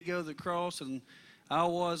go to the cross, and I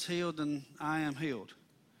was healed, and I am healed.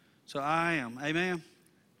 So I am. Amen.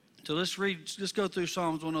 So let's go through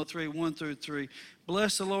Psalms 103, 1 through 3.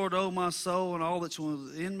 Bless the Lord, O my soul, and all that's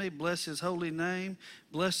within me. Bless his holy name.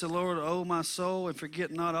 Bless the Lord, O my soul, and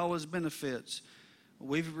forget not all his benefits.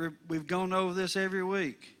 We've gone over this every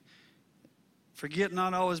week. Forget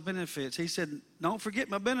not all his benefits. He said, don't forget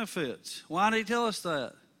my benefits. Why did he tell us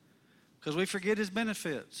that? Because we forget his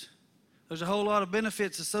benefits. There's a whole lot of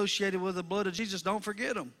benefits associated with the blood of Jesus. Don't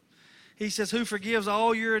forget them. He says, who forgives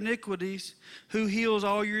all your iniquities, who heals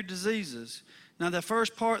all your diseases. Now, the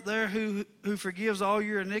first part there, who forgives all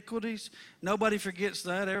your iniquities, nobody forgets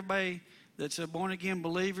that. Everybody that's a born-again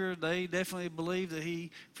believer, they definitely believe that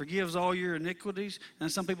he forgives all your iniquities.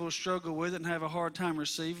 And some people struggle with it and have a hard time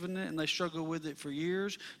receiving it, and they struggle with it for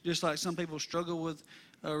years, just like some people struggle with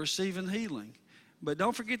receiving healing. But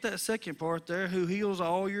don't forget that second part there, who heals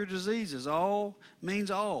all your diseases. All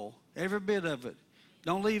means all, every bit of it.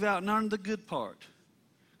 Don't leave out none of the good part,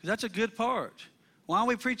 because that's a good part. Why are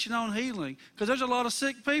we preaching on healing? Because there's a lot of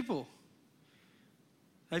sick people.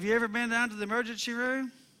 Have you ever been down to the emergency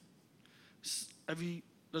room?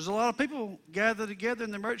 There's a lot of people gathered together in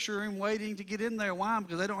the emergency room waiting to get in there. Why?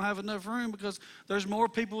 Because they don't have enough room, because there's more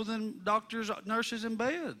people than doctors, nurses, and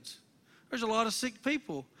beds. There's a lot of sick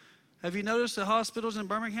people. Have you noticed the hospitals in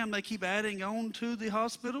Birmingham, they keep adding on to the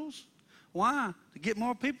hospitals? Why? To get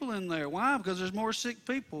more people in there. Why? Because there's more sick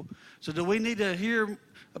people. So do we need to hear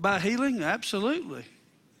about healing? Absolutely.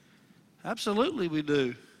 Absolutely we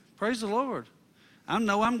do. Praise the Lord. I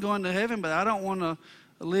know I'm going to heaven, but I don't want to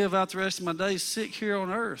live out the rest of my days sick here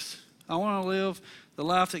on earth. I want to live the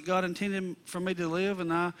life that God intended for me to live,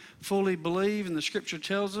 and I fully believe, and the Scripture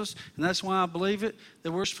tells us, and that's why I believe it,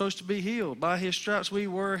 that we're supposed to be healed. By his stripes we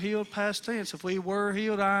were healed, past tense. If we were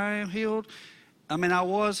healed, I am healed. I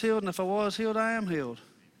was healed, and if I was healed, I am healed.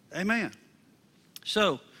 Amen.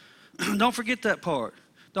 So, don't forget that part.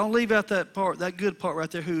 Don't leave out that part, that good part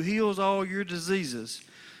right there, who heals all your diseases.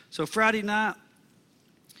 So Friday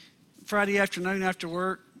afternoon after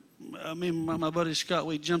work, me and my buddy Scott,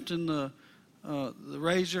 we jumped in the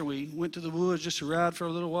Razor. We went to the woods just to ride for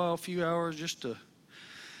a little while, a few hours,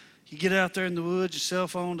 you get out there in the woods, your cell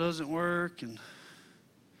phone doesn't work, and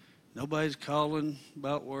nobody's calling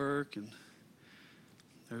about work, and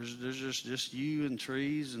there's just you and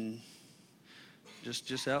trees and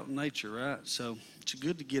just out in nature, right? So it's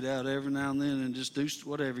good to get out every now and then and just do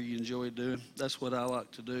whatever you enjoy doing. That's what I like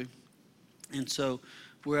to do. And so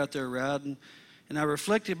we're out there riding, and I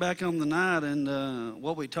reflected back on the night and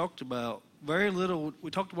what we talked about. Very little. We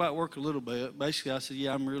talked about work a little bit. Basically, I said,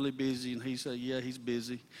 yeah, I'm really busy, and he said, yeah, he's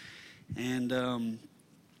busy. And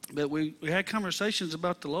but we had conversations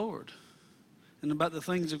about the Lord and about the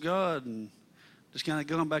things of God, and just kind of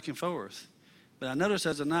going back and forth. But I noticed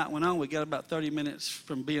as the night went on, we got about 30 minutes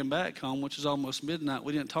from being back home, which is almost midnight.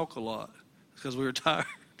 We didn't talk a lot because we were tired.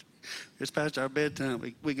 It's past our bedtime.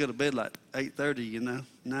 We go to bed like 8:30,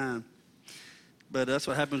 9. But that's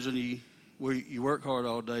what happens when you work hard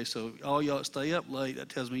all day. So all y'all that stay up late, that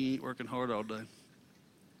tells me you ain't working hard all day.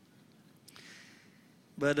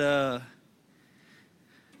 But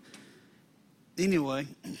anyway,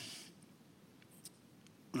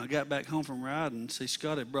 when I got back home from riding, see,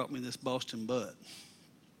 Scott had brought me this Boston butt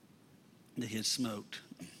that he had smoked.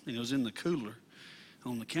 And it was in the cooler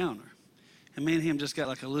on the counter. And me and him just got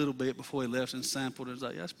like a little bit before he left and sampled it. I was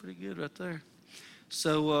like, yeah, that's pretty good right there.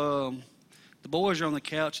 So the boys are on the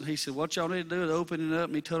couch, and he said, what y'all need to do is open it up.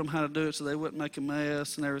 And he told them how to do it so they wouldn't make a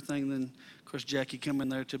mess and everything. And then, of course, Jackie come in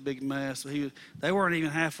there to a big mess. So they weren't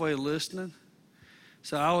even halfway listening.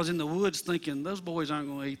 So I was in the woods thinking, those boys aren't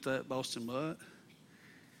going to eat that Boston butt.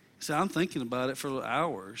 So I'm thinking about it for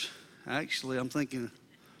hours. Actually, I'm thinking,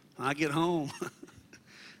 when I get home,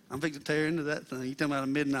 I'm fixing to tear into that thing. You're talking about a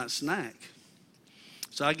midnight snack.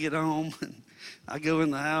 So I get home, and I go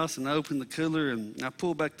in the house, and I open the cooler, and I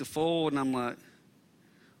pull back the foil, and I'm like,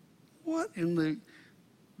 what in the...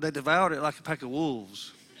 They devoured it like a pack of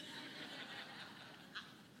wolves.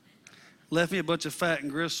 Left me a bunch of fat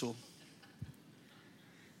and gristle.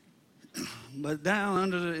 But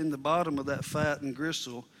down in the bottom of that fat and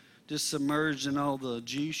gristle, just submerged in all the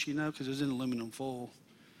juice, because it was in aluminum foil,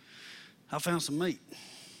 I found some meat.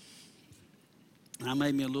 And I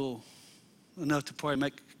made me enough to probably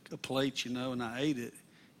make a plate, and I ate it.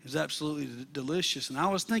 It was absolutely delicious. And I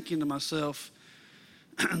was thinking to myself,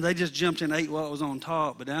 they just jumped in and ate what was on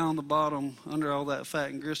top, but down on the bottom, under all that fat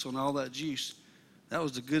and gristle and all that juice, that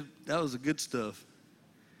was the good stuff.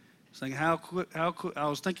 I was thinking I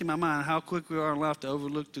was thinking in my mind how quick we are in life to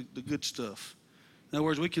overlook the good stuff. In other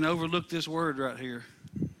words, we can overlook this word right here.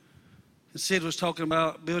 And Sid was talking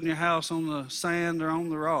about building your house on the sand or on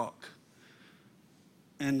the rock.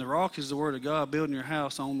 And the rock is the Word of God, building your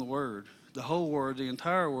house on the Word. The whole Word, the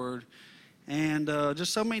entire Word. And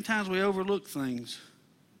just so many times we overlook things.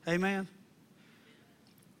 Amen?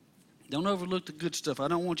 Don't overlook the good stuff. I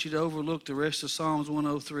don't want you to overlook the rest of Psalms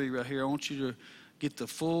 103 right here. I want you to get the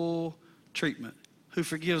full treatment. Who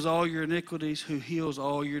forgives all your iniquities, who heals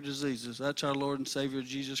all your diseases. That's our Lord and Savior,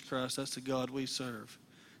 Jesus Christ. That's the God we serve.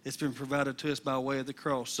 It's been provided to us by way of the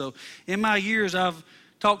cross. So in my years, I've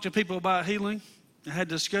talked to people about healing. I had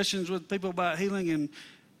discussions with people about healing, and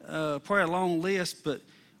probably a long list, but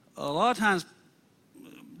a lot of times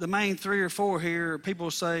the main 3 or 4 here,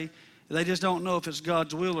 people say they just don't know if it's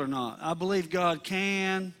God's will or not. I believe God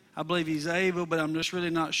can. I believe He's able, but I'm just really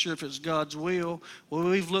not sure if it's God's will. Well,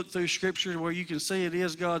 we've looked through Scripture where you can see it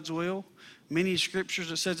is God's will. Many Scriptures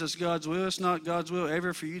that says it's God's will. It's not God's will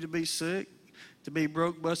ever for you to be sick, to be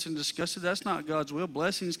broke, busted, and disgusted. That's not God's will.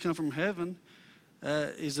 Blessings come from heaven.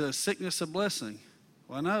 Is a sickness a blessing?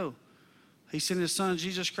 Well, no. He sent His Son,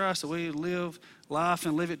 Jesus Christ, that we live life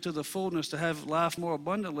and live it to the fullness, to have life more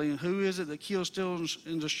abundantly. And who is it that kills, steals,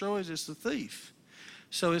 and destroys? It's the thief.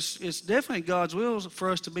 So it's definitely God's will for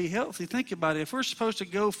us to be healthy. Think about it. If we're supposed to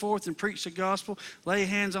go forth and preach the gospel, lay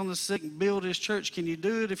hands on the sick, and build His church, can you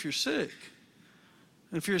do it if you're sick?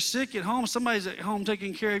 If you're sick at home, somebody's at home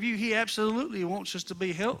taking care of you, He absolutely wants us to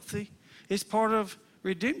be healthy. It's part of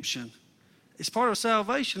redemption. It's part of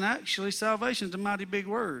salvation, actually. Salvation is a mighty big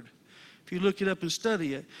word if you look it up and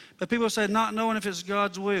study it. But people say not knowing if it's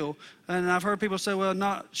God's will. And I've heard people say, well,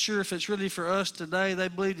 not sure if it's really for us today. They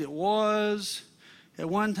believed it was at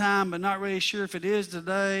one time, but not really sure if it is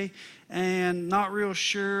today, and not real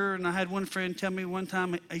sure. And I had one friend tell me one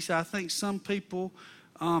time, he said, I think some people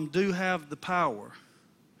do have the power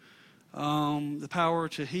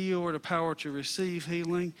to heal or the power to receive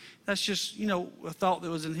healing. That's just, a thought that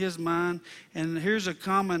was in his mind. And here's a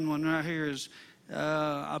common one right here is,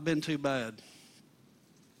 I've been too bad.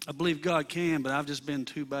 I believe God can, but I've just been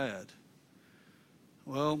too bad.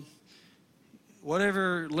 Well,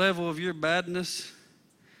 whatever level of your badness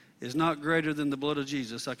is not greater than the blood of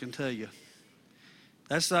Jesus, I can tell you.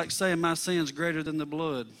 That's like saying my sin's greater than the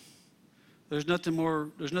blood. There's nothing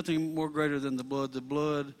more greater than the blood. The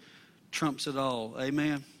blood trumps it all.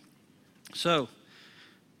 Amen. So,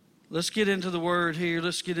 let's get into the Word here.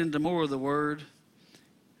 Let's get into more of the Word.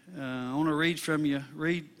 I want to read from you.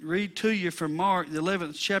 Read to you from Mark, the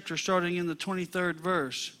 11th chapter, starting in the 23rd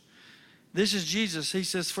verse. This is Jesus. He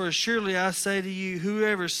says, For surely I say to you,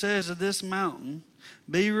 whoever says to this mountain,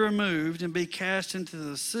 be removed and be cast into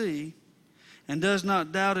the sea, and does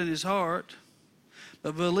not doubt in his heart,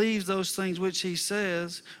 but believes those things which he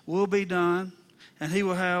says will be done, and he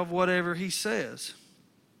will have whatever he says.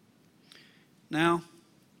 Now,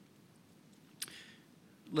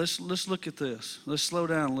 let's look at this. Let's slow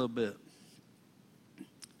down a little bit.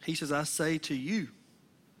 He says, I say to you,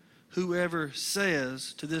 whoever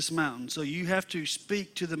says to this mountain. So you have to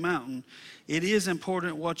speak to the mountain. It is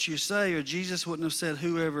important what you say, or Jesus wouldn't have said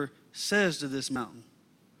whoever says to this mountain.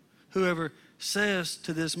 Whoever says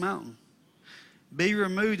to this mountain. Be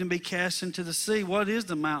removed and be cast into the sea. What is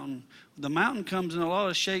the mountain? The mountain comes in a lot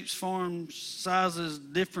of shapes, forms, sizes,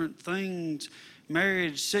 different things.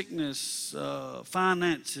 Marriage, sickness,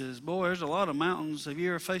 finances. Boy, there's a lot of mountains. Have you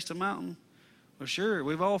ever faced a mountain? Well, sure,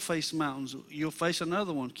 we've all faced mountains. You'll face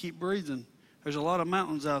another one. Keep breathing. There's a lot of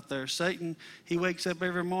mountains out there. Satan, he wakes up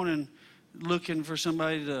every morning looking for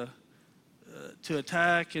somebody to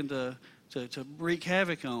attack and to wreak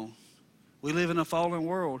havoc on. We live in a fallen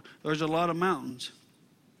world. There's a lot of mountains.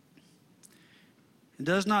 And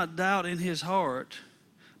does not doubt in his heart,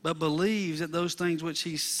 but believes that those things which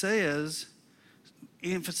he says,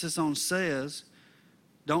 emphasis on says,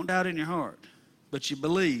 don't doubt in your heart, but you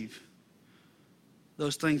believe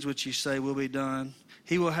those things which you say will be done.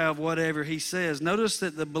 He will have whatever he says. Notice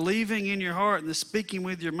that the believing in your heart and the speaking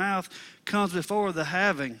with your mouth comes before the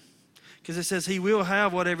having. Because it says he will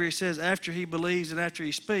have whatever he says after he believes and after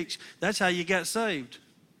he speaks. That's how you got saved.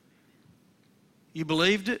 You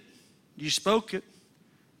believed it. You spoke it.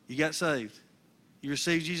 You got saved. You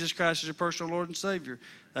received Jesus Christ as your personal Lord and Savior.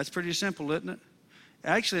 That's pretty simple, isn't it?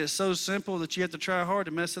 Actually, it's so simple that you have to try hard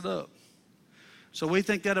to mess it up. So we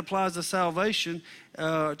think that applies to salvation,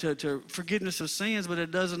 to forgiveness of sins, but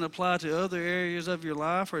it doesn't apply to other areas of your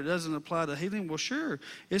life, or it doesn't apply to healing. Well, sure.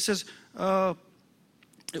 It says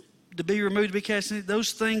to be removed, to be cast in,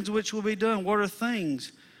 those things which will be done. What are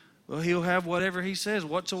things? Well, he'll have whatever he says.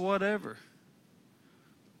 What's a whatever?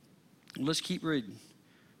 Let's keep reading.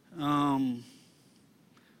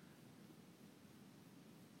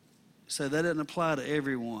 So that doesn't apply to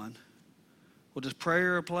everyone. Well, does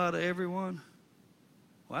prayer apply to everyone?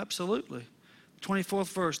 Well, absolutely. 24th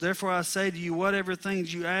verse, therefore I say to you, whatever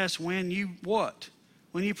things you ask when you what?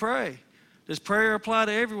 When you pray. Does prayer apply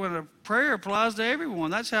to everyone? Prayer applies to everyone.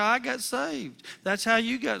 That's how I got saved. That's how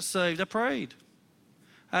you got saved. I prayed.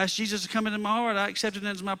 I asked Jesus to come into my heart. I accepted him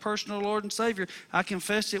as my personal Lord and Savior. I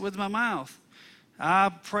confessed it with my mouth.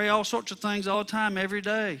 I pray all sorts of things all the time, every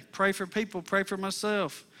day. Pray for people, pray for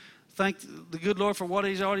myself. Thank the good Lord for what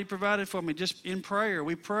he's already provided for me. Just in prayer,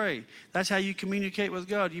 we pray. That's how you communicate with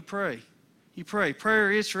God. You pray. You pray.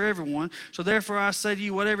 Prayer is for everyone. So therefore I say to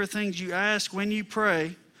you, whatever things you ask when you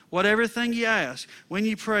pray, whatever thing you ask, when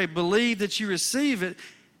you pray, believe that you receive it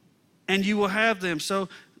and you will have them. So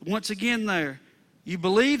once again there, you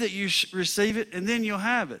believe that you receive it and then you'll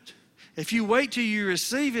have it. If you wait till you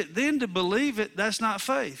receive it, then to believe it, that's not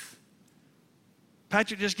faith.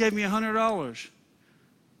 Patrick just gave me $100.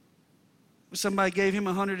 Somebody gave him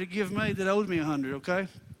 $100 to give me that owed me $100, okay?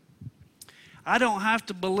 I don't have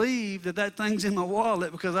to believe that that thing's in my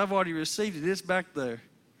wallet because I've already received it. It's back there.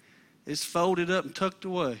 It's folded up and tucked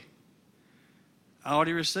away. I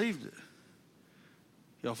already received it.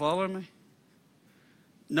 Y'all follow me?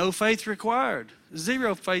 No faith required.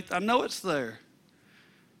 Zero faith. I know it's there.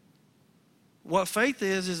 What faith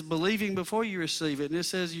is believing before you receive it. And it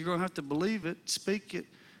says you're going to have to believe it, speak it.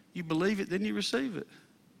 You believe it, then you receive it.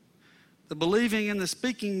 The believing and the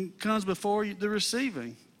speaking comes before the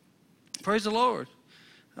receiving. Praise the Lord.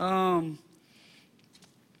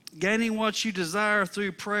 Gaining what you desire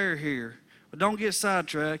through prayer here. But don't get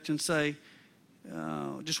sidetracked and say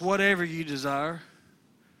just whatever you desire.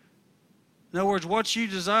 In other words, what you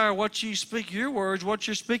desire, what you speak, your words, what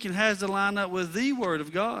you're speaking has to line up with the Word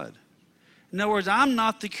of God. In other words, I'm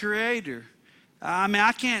not the creator.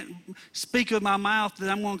 I can't speak with my mouth that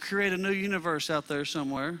I'm going to create a new universe out there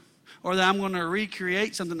somewhere or that I'm going to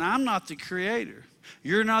recreate something. I'm not the creator.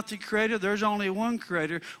 You're not the creator. There's only one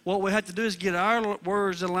creator. What we have to do is get our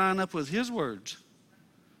words to line up with his words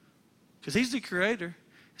because he's the creator.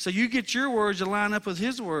 So you get your words to line up with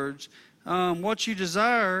his words. What you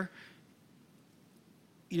desire,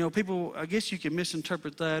 people, I guess you can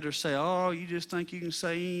misinterpret that or say, oh, you just think you can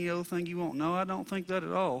say any other thing you want. No, I don't think that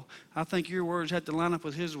at all. I think your words have to line up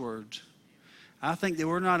with his words. I think that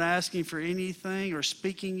we're not asking for anything or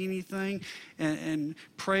speaking anything and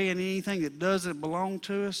praying anything that doesn't belong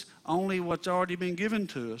to us, only what's already been given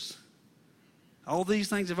to us. All these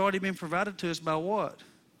things have already been provided to us by what?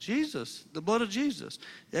 Jesus, the blood of Jesus.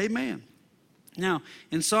 Amen. Now,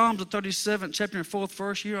 in Psalms the 37th chapter and 4th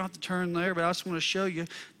verse, you don't have to turn there, but I just want to show you,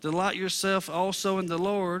 delight yourself also in the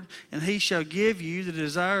Lord, and he shall give you the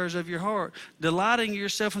desires of your heart. Delighting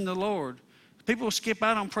yourself in the Lord. People skip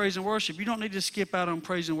out on praise and worship. You don't need to skip out on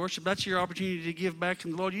praise and worship. That's your opportunity to give back to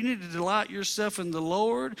the Lord. You need to delight yourself in the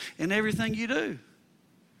Lord in everything you do.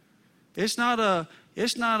 It's not a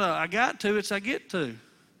I got to, it's I get to.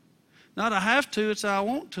 Not I have to, it's I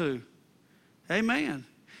want to. Amen.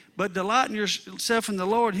 But delighting yourself in the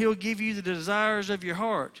Lord, he'll give you the desires of your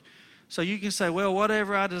heart. So you can say, well,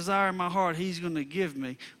 whatever I desire in my heart, he's going to give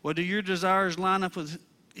me. Well, do your desires line up with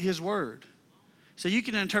his word? So you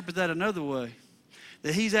can interpret that another way,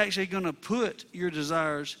 that he's actually going to put your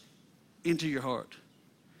desires into your heart.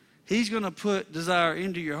 He's going to put desire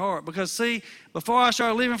into your heart. Because, see, before I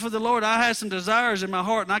started living for the Lord, I had some desires in my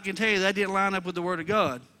heart, and I can tell you that didn't line up with the Word of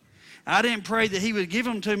God. I didn't pray that he would give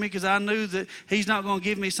them to me because I knew that he's not going to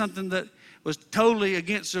give me something that was totally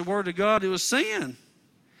against the Word of God. It was sin.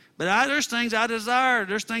 But there's things I desired.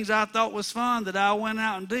 There's things I thought was fun that I went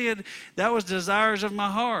out and did. That was desires of my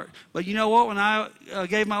heart. But you know what? When I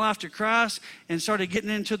gave my life to Christ and started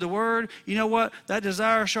getting into the Word, you know what? That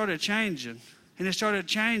desire started changing. And it started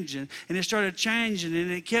changing. And it started changing.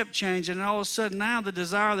 And it kept changing. And all of a sudden now the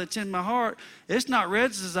desire that's in my heart, it's not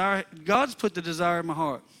Red's desire. God's put the desire in my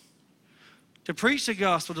heart. To preach the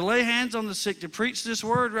gospel, to lay hands on the sick, to preach this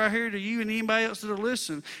word right here to you and anybody else that will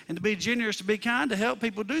listen, and to be generous, to be kind, to help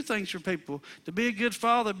people do things for people, to be a good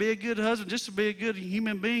father, be a good husband, just to be a good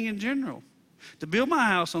human being in general, to build my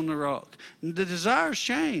house on the rock. And the desires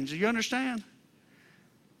change. Do you understand?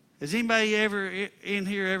 Has anybody ever in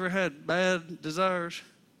here ever had bad desires?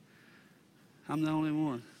 I'm the only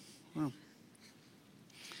one.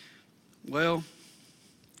 Well,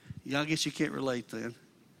 I guess you can't relate then.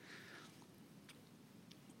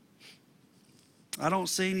 I don't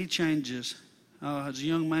see any changes. As a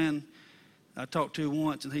young man I talked to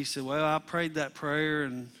once, and he said, well, I prayed that prayer,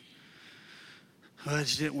 and it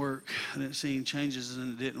just didn't work. I didn't see any changes,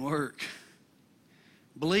 and it didn't work.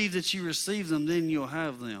 Believe that you receive them, then you'll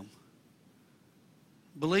have them.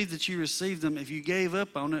 Believe that you receive them. If you gave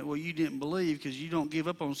up on it, well, you didn't believe because you don't give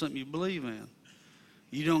up on something you believe in.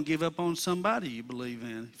 You don't give up on somebody you believe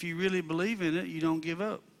in. If you really believe in it, you don't give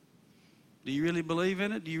up. Do you really believe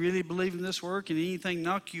in it? Do you really believe in this word? Can anything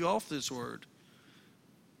knock you off this word?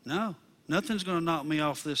 No. Nothing's going to knock me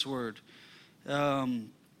off this word.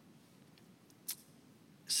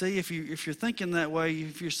 See, if you're thinking that way,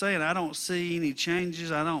 if you're saying, I don't see any changes,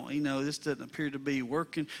 this doesn't appear to be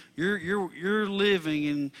working, you're living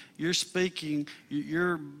and you're speaking,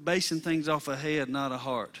 you're basing things off a head, not a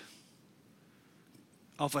heart.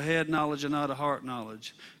 Off a head knowledge and not a heart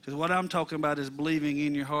knowledge. Because what I'm talking about is believing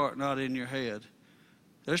in your heart, not in your head.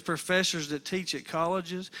 There's professors that teach at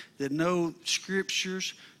colleges that know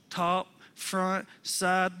scriptures, top, front,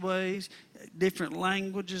 sideways, different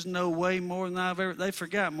languages, know way more than they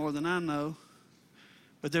forgot more than I know.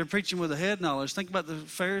 But they're preaching with a head knowledge. Think about the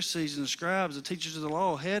Pharisees and the scribes, the teachers of the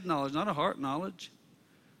law, head knowledge, not a heart knowledge.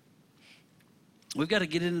 We've got to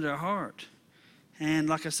get into their heart. And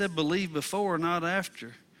like I said, believe before, not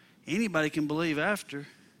after. Anybody can believe after.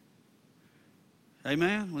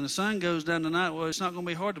 Amen? When the sun goes down tonight, well, it's not going to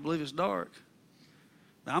be hard to believe it's dark.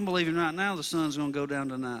 But I'm believing right now the sun's going to go down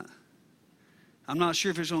tonight. I'm not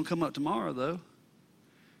sure if it's going to come up tomorrow, though.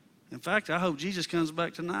 In fact, I hope Jesus comes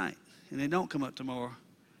back tonight and he don't come up tomorrow.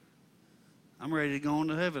 I'm ready to go on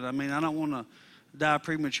to heaven. I mean, I don't want to die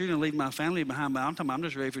prematurely and leave my family behind, but I'm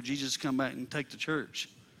just ready for Jesus to come back and take the church.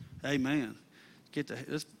 Amen.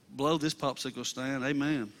 Let's blow this popsicle stand.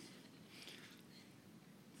 Amen.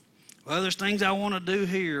 Well, there's things I want to do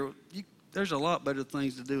here. There's a lot better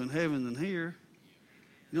things to do in heaven than here.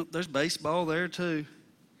 There's baseball there too.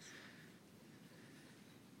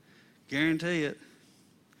 Guarantee it.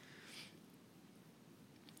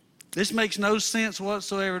 This makes no sense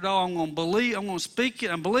whatsoever at all. I'm going to speak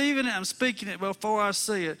it. I'm believing it. I'm speaking it before I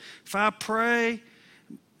see it. If I pray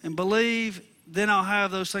and believe, then I'll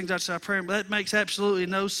have those things I pray. But that makes absolutely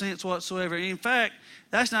no sense whatsoever. In fact,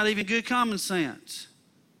 that's not even good common sense.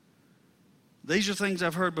 These are things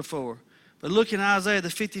I've heard before. But look in Isaiah, the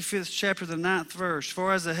 55th chapter, the 9th verse.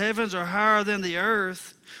 For as the heavens are higher than the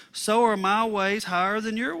earth, so are my ways higher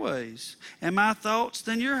than your ways, and my thoughts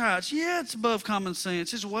than your heights. Yeah, it's above common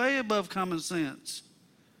sense. It's way above common sense.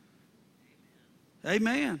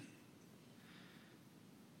 Amen.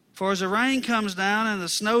 For as the rain comes down and the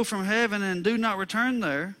snow from heaven and do not return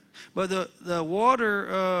there, but the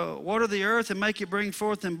water the earth and make it bring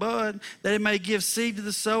forth and bud, that it may give seed to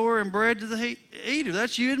the sower and bread to the eater.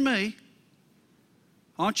 That's you and me.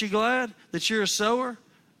 Aren't you glad that you're a sower?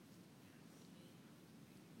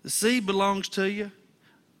 The seed belongs to you.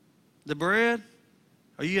 The bread,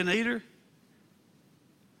 are you an eater?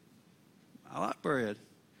 I like bread,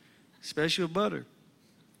 especially with butter.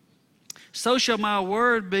 So shall my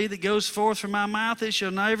word be that goes forth from my mouth. It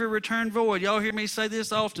shall never return void. Y'all hear me say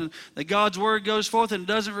this often, that God's word goes forth and it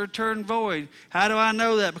doesn't return void. How do I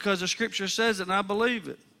know that? Because the scripture says it and I believe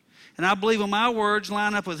it. And I believe when my words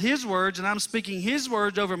line up with his words and I'm speaking his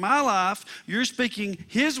words over my life, you're speaking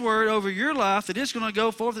his word over your life, that it's going to go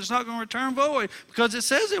forth. It's not going to return void because it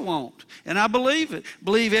says it won't. And I believe it.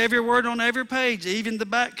 Believe every word on every page, even the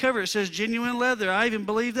back cover. It says genuine leather. I even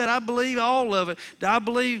believe that. I believe all of it. Do I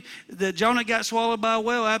believe that Jonah got swallowed by a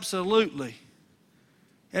whale? Absolutely.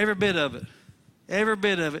 Every bit of it. Every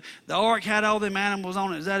bit of it. The ark had all them animals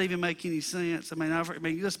on it. Does that even make any sense? I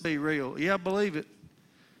mean, let's be real. Yeah, I believe it.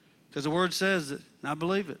 Because the word says it, and I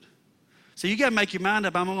believe it. So you got to make your mind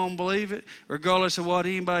up. I'm going to believe it, regardless of what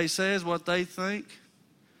anybody says, what they think.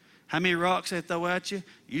 How many rocks they throw at you,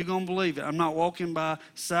 you're going to believe it. I'm not walking by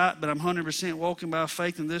sight, but I'm 100% walking by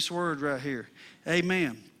faith in this word right here.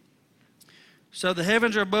 Amen. So the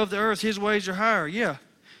heavens are above the earth. His ways are higher. Yeah.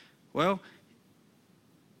 Well,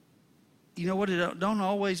 you know what? It don't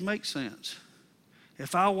always make sense.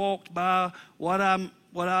 If I walked by what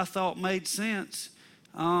I thought made sense,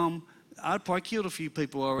 I'd probably killed a few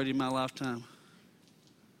people already in my lifetime.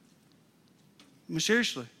 I mean,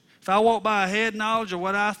 seriously. If I walked by a head knowledge or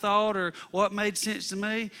what I thought or what made sense to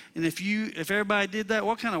me, and if everybody did that,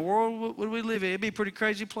 what kind of world would we live in? It'd be a pretty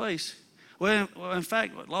crazy place. Well, in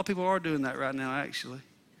fact, a lot of people are doing that right now, actually.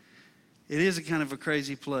 It is a kind of a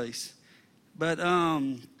crazy place. But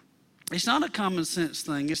it's not a common sense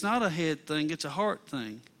thing. It's not a head thing. It's a heart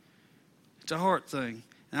thing. It's a heart thing.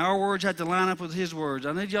 And our words have to line up with his words.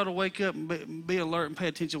 I need y'all to wake up and be alert and pay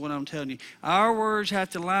attention to what I'm telling you. Our words have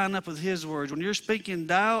to line up with his words. When you're speaking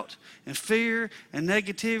doubt and fear and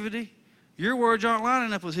negativity, your words aren't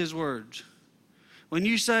lining up with his words. When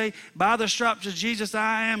you say, by the stripes of Jesus,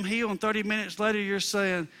 I am healed, and 30 minutes later you're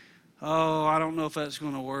saying, oh, I don't know if that's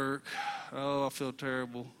going to work. Oh, I feel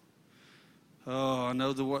terrible. Oh, I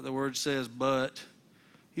know what the word says, but.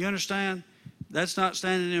 You understand? That's not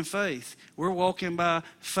standing in faith. We're walking by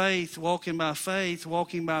faith, walking by faith,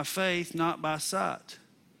 walking by faith, not by sight.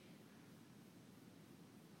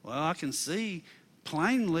 Well, I can see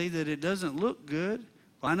plainly that it doesn't look good.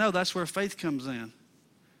 Well, I know that's where faith comes in.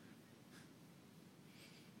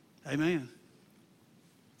 Amen.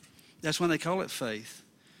 That's when they call it faith,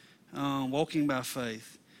 walking by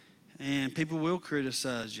faith. And people will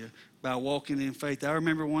criticize you by walking in faith. I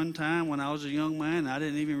remember one time when I was a young man, I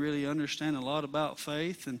didn't even really understand a lot about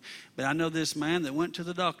faith. But I know this man that went to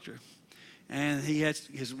the doctor. And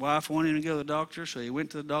his wife wanted him to go to the doctor, so he went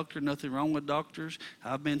to the doctor. Nothing wrong with doctors.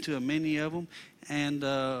 I've been to many of them. And,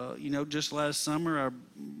 just last summer, I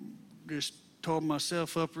just tore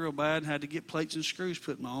myself up real bad and had to get plates and screws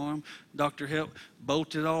put in my arm. Doctor helped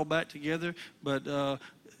bolt it all back together. But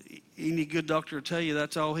any good doctor will tell you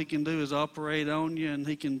that's all he can do is operate on you, and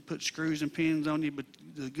he can put screws and pins on you, but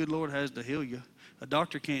the good Lord has to heal you. A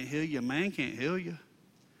doctor can't heal you. A man can't heal you.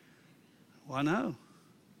 Why no?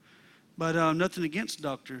 But nothing against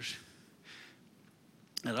doctors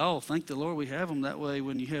at all. Thank the Lord we have them. That way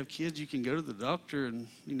when you have kids, you can go to the doctor and,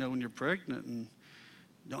 when you're pregnant and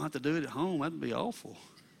don't have to do it at home. That'd be awful.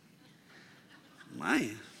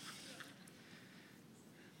 Man.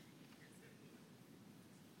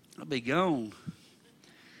 I'll be gone.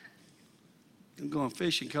 I'm going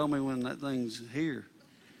fishing. Call me when that thing's here.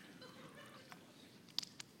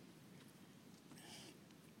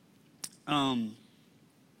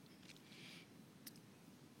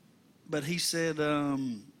 But he said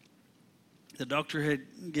the doctor had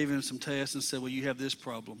given him some tests and said, well, you have this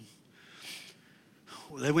problem.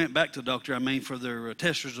 Well, they went back to the doctor, for their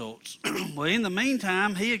test results. Well, in the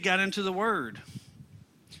meantime, he had got into the Word.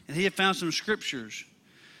 And he had found some scriptures.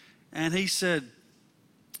 And he said,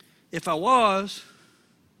 if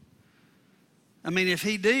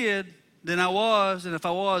he did, then I was, and if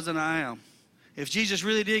I was, then I am. If Jesus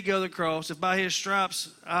really did go to the cross, if by his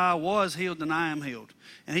stripes I was healed, then I am healed.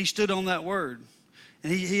 And he stood on that word.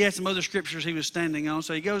 And he had some other scriptures he was standing on.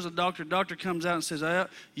 So he goes to the doctor. The doctor comes out and says,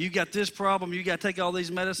 you got this problem. You got to take all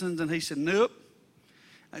these medicines. And he said, nope.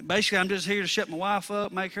 Basically, I'm just here to shut my wife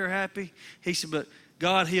up, make her happy. He said, but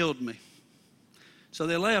God healed me. So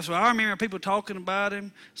they left. So I remember people talking about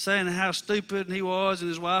him, saying how stupid he was, and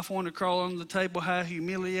his wife wanted to crawl under the table, how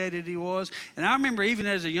humiliated he was. And I remember even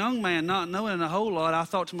as a young man, not knowing a whole lot, I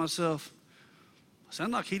thought to myself,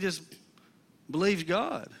 sounds like he just believes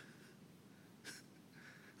God.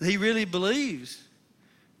 He really believes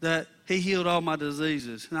that he healed all my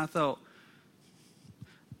diseases. And I thought,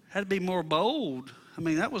 had to be more bold.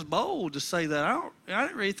 That was bold to say that. I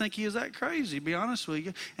didn't really think he was that crazy, to be honest with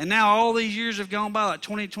you. And now all these years have gone by, like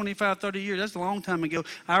 20, 25, 30 years. That's a long time ago.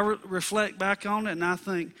 I reflect back on it, and I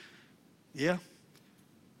think, yeah,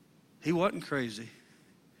 he wasn't crazy.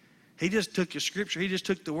 He just took your scripture. He just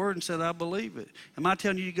took the word and said, I believe it. Am I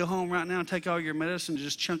telling you to go home right now and take all your medicine and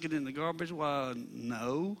just chunk it in the garbage? Why,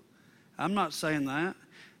 no. I'm not saying that.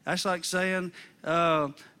 That's like saying, I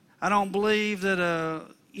don't believe that,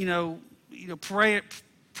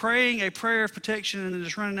 praying a prayer of protection and then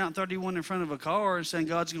just running out 31 in front of a car and saying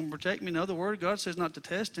God's going to protect me. No, the Word of God says not to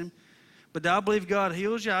test him. But do I believe God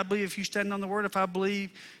heals you? I believe if you stand on the Word, do I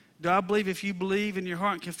believe if you believe in your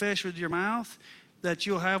heart and confess with your mouth that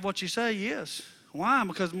you'll have what you say? Yes. Why?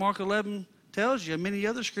 Because Mark 11 tells you, and many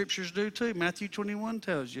other scriptures do too. Matthew 21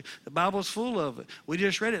 tells you. The Bible's full of it. We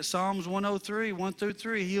just read it. Psalms 103, 1 through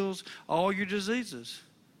 3 heals all your diseases.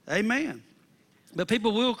 Amen. But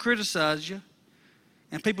people will criticize you,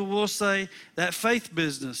 and people will say, that faith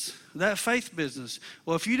business.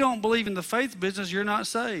 Well, if you don't believe in the faith business, you're not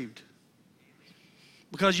saved.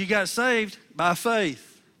 Because you got saved by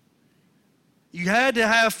faith. You had to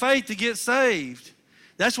have faith to get saved.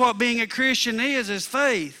 That's what being a Christian is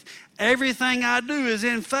faith. Everything I do is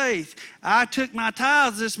in faith. I took my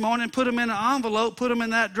tithes this morning, put them in an envelope, put them in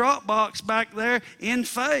that drop box back there in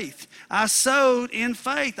faith. I sowed in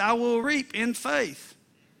faith. I will reap in faith.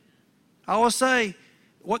 I will say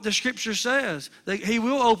what the scripture says, that he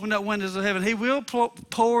will open up windows of heaven. He will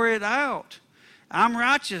pour it out. I'm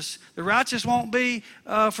righteous. The righteous won't be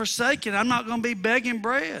forsaken. I'm not going to be begging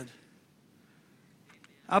bread.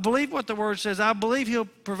 I believe what the word says. I believe he'll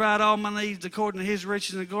provide all my needs according to his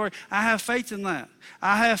riches and glory. I have faith in that.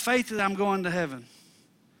 I have faith that I'm going to heaven.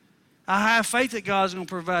 I have faith that God's going to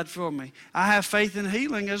provide for me. I have faith in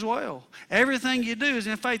healing as well. Everything you do is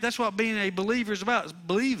in faith. That's what being a believer is about, is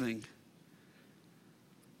believing.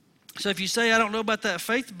 So if you say, I don't know about that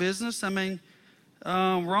faith business, Ephesians,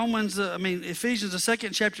 the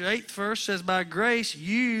 2nd chapter, 8th verse says, by grace,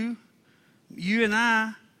 you and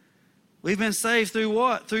I, we've been saved through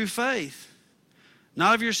what? Through faith.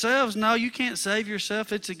 Not of yourselves. No, you can't save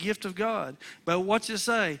yourself. It's a gift of God. But what's it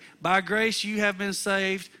say? By grace you have been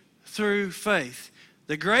saved through faith.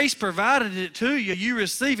 The grace provided it to you. You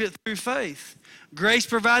receive it through faith. Grace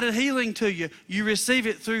provided healing to you. You receive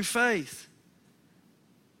it through faith.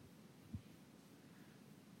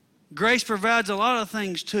 Grace provides a lot of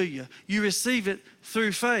things to you. You receive it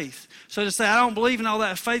through faith. So to say, I don't believe in all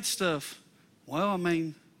that faith stuff, well, I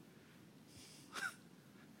mean,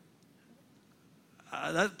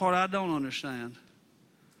 that part I don't understand.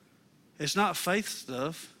 It's not faith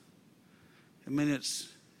stuff. I mean, it's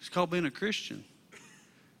called being a Christian.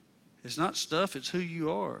 It's not stuff, it's who you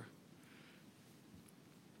are.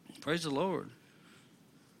 Praise the Lord.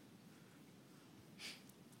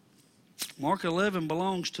 Mark 11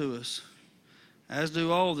 belongs to us, as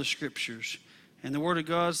do all the scriptures. And the Word of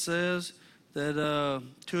God says that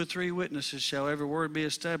 2 or 3 witnesses shall every word be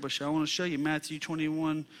established. I want to show you Matthew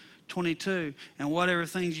 21:22. And whatever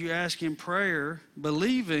things you ask in prayer,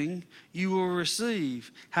 believing, you will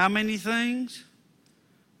receive. How many things?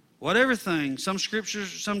 Whatever things. Some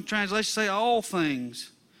scriptures, some translations say all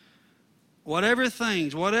things. Whatever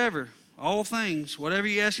things, whatever. All things. Whatever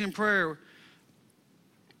you ask in prayer.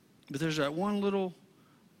 But there's that one little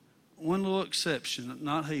exception,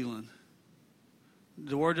 not healing.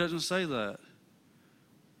 The Word doesn't say that.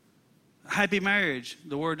 Happy marriage,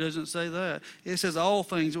 the Word doesn't say that. It says all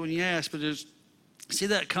things when you ask, but there's, see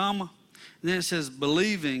that comma? And then it says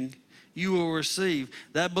believing, you will receive.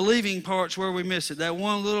 That believing part's where we miss it. That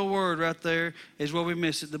one little word right there is where we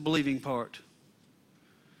miss it, the believing part.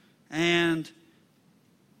 And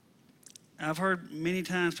I've heard many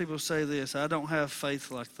times people say this, I don't have faith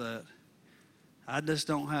like that. I just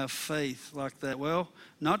don't have faith like that. Well,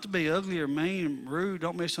 not to be ugly or mean and rude,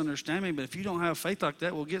 don't misunderstand me, but if you don't have faith like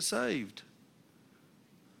that, well, get saved.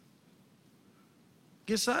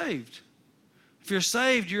 Get saved. If you're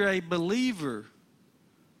saved, you're a believer.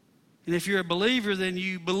 And if you're a believer, then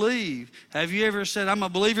you believe. Have you ever said, I'm a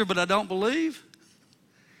believer, but I don't believe?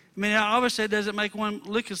 I mean, obviously it doesn't make one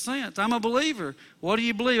lick of sense. I'm a believer. What do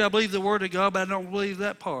you believe? I believe the Word of God, but I don't believe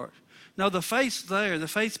that part. No, the faith's there. The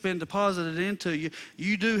faith's been deposited into you.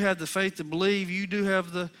 You do have the faith to believe. You do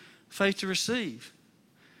have the faith to receive.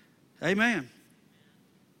 Amen.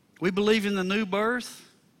 We believe in the new birth.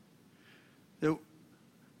 The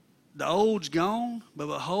old's gone, but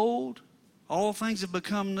behold, all things have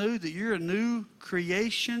become new, that you're a new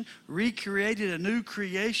creation, recreated, a new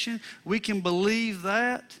creation. We can believe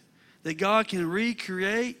that God can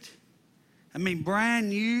recreate. I mean, brand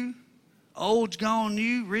new, old's gone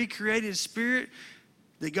new, recreated spirit,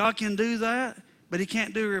 that God can do that, but He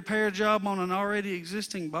can't do a repair job on an already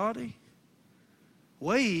existing body.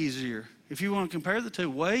 Way easier. If you want to compare the two,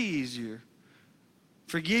 way easier.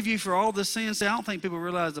 Forgive you for all the sins. See, I don't think people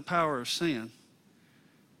realize the power of sin.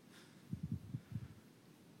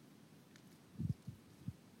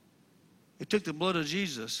 It took the blood of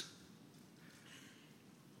Jesus.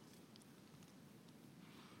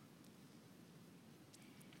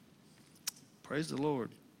 Praise the Lord.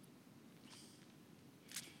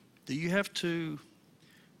 Do you have to,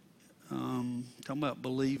 talking about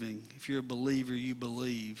believing, if you're a believer, you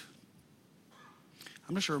believe.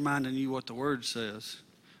 I'm just reminding you what the Word says.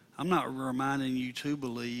 I'm not reminding you to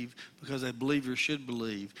believe because a believer should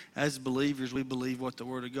believe. As believers, we believe what the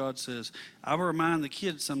Word of God says. I remind the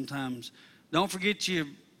kids sometimes, don't forget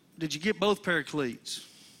did you get both pair of cleats?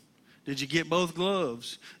 Did you get both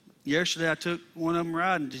gloves? Yesterday I took one of them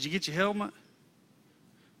riding. Did you get your helmet?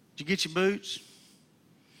 Did you get your boots?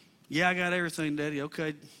 Yeah, I got everything, Daddy.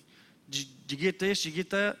 Okay. Did you get this? Did you get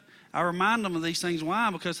that? I remind them of these things.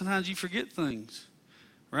 Why? Because sometimes you forget things,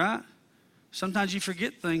 right? Sometimes you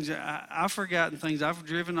forget things. I've forgotten things. I've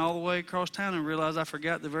driven all the way across town and realized I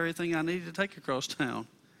forgot the very thing I needed to take across town.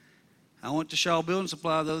 I went to Shaw Building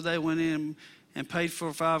Supply the other day, went in and paid for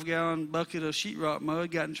a 5-gallon bucket of sheetrock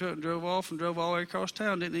mud, got in the truck and drove off and drove all the way across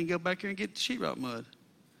town. Didn't even go back here and get the sheetrock mud.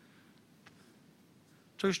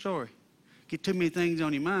 True story. Get too many things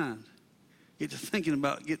on your mind. Get to thinking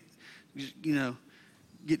about, get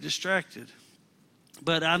distracted.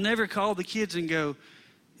 But I never call the kids and go,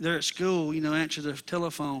 they're at school, answer the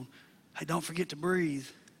telephone. Hey, don't forget to breathe.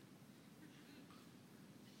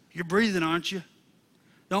 You're breathing, aren't you?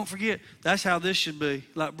 Don't forget. That's how this should be,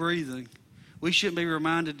 like breathing. We shouldn't be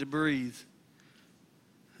reminded to breathe.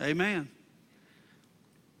 Amen.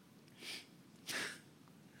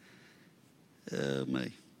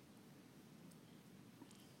 Me.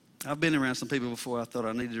 I've been around some people before I thought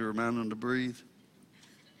I needed to remind them to breathe.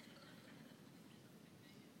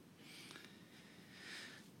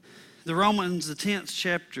 The Romans, the 10th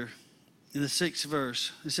chapter, in the 6th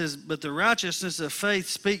verse. It says, but the righteousness of faith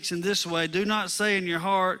speaks in this way. Do not say in your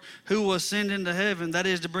heart, who will ascend into heaven? That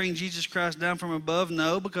is to bring Jesus Christ down from above.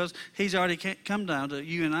 No, because he's already come down to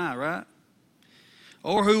you and I, right?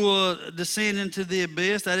 Or who will descend into the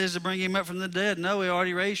abyss? That is to bring him up from the dead. No, he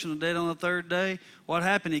already raised from the dead on the 3rd day. What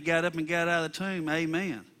happened? He got up and got out of the tomb.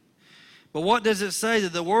 Amen. But what does it say?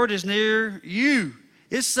 That the word is near you.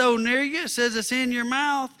 It's so near you. It says it's in your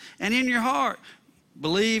mouth and in your heart.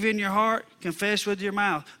 Believe in your heart, confess with your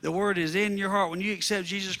mouth. The word is in your heart. When you accept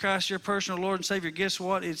Jesus Christ, your personal Lord and Savior, guess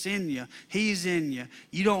what? It's in you. He's in you.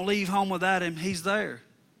 You don't leave home without him. He's there.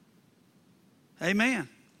 Amen.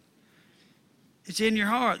 It's in your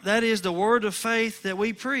heart. That is the word of faith that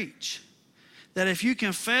we preach. That if you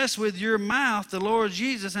confess with your mouth the Lord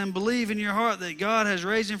Jesus and believe in your heart that God has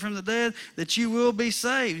raised him from the dead, that you will be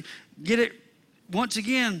saved. Get it once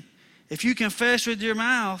again. If you confess with your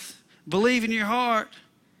mouth, believe in your heart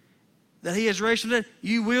that he has raised from the dead,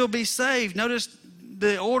 you will be saved. Notice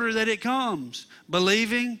the order that it comes.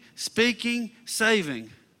 Believing, speaking, saving.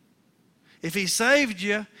 If he saved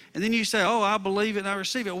you, and then you say, oh, I believe it and I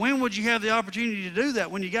receive it. When would you have the opportunity to do that?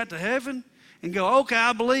 When you got to heaven and go, okay,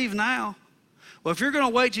 I believe now. Well, if you're going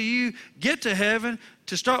to wait till you get to heaven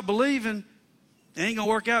to start believing, it ain't going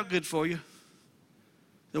to work out good for you.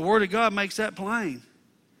 The Word of God makes that plain.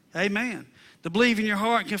 Amen. To believe in your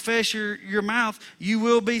heart and confess your mouth, you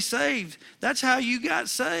will be saved. That's how you got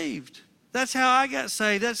saved. That's how I got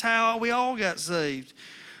saved. That's how we all got saved.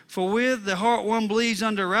 For with the heart one believes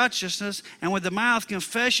unto righteousness, and with the mouth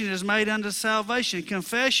confession is made unto salvation.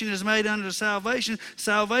 Confession is made unto salvation.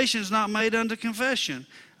 Salvation is not made unto confession.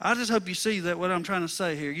 I just hope you see that what I'm trying to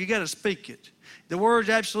say here. You got to speak it. The words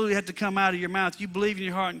absolutely have to come out of your mouth. You believe in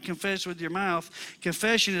your heart and confess with your mouth.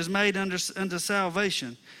 Confession is made unto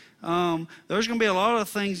salvation. There's going to be a lot of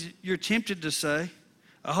things you're tempted to say.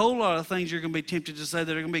 A whole lot of things you're going to be tempted to say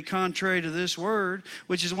that are going to be contrary to this word,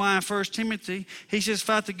 which is why in 1 Timothy, he says,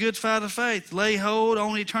 fight the good fight of faith. Lay hold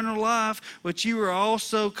on eternal life, which you are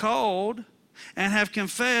also called and have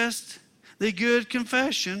confessed the good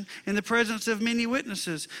confession in the presence of many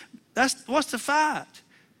witnesses. What's the fight?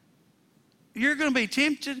 You're going to be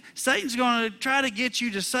tempted. Satan's going to try to get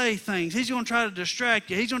you to say things. He's going to try to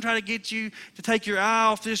distract you. He's going to try to get you to take your eye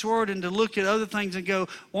off this word and to look at other things and go,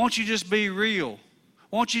 won't you just be real?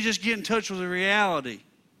 Won't you just get in touch with the reality?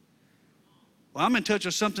 Well, I'm in touch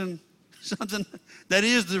with something that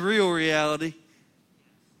is the real reality.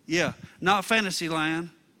 Yeah, not fantasy land.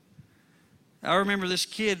 I remember this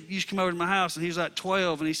kid used to come over to my house, and he was like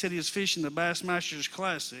 12, and he said he was fishing the Bassmasters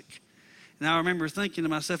Classic. And I remember thinking to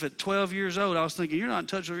myself, at 12 years old, I was thinking, you're not in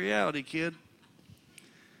touch with reality, kid.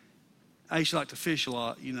 I used to like to fish a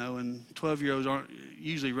lot, and 12-year-olds aren't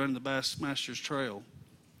usually running the Bassmasters Trail.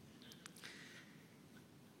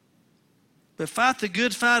 But fight the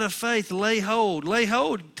good fight of faith, lay hold. Lay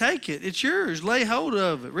hold, take it. It's yours. Lay hold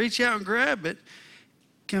of it. Reach out and grab it.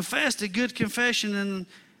 Confess the good confession. And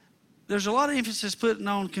there's a lot of emphasis putting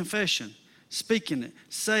on confession, speaking it,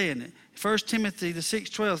 saying it. 1 Timothy, the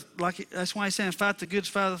 6:12, that's why he's saying fight the good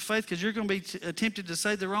fight of faith, because you're going to be tempted to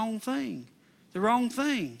say the wrong thing. The wrong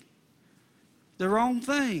thing. The wrong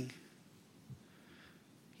thing.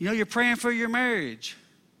 You're praying for your marriage.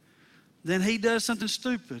 Then he does something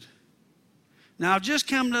stupid. Now, I've just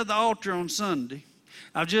come to the altar on Sunday.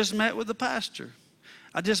 I've just met with the pastor.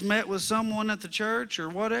 I just met with someone at the church or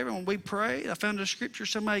whatever. When we prayed, I found a scripture.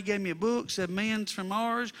 Somebody gave me a book, said men's from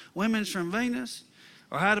Mars, women's from Venus,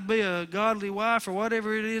 or how to be a godly wife, or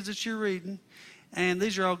whatever it is that you're reading. And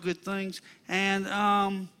these are all good things. And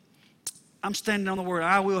I'm standing on the word.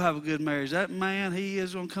 I will have a good marriage. That man, he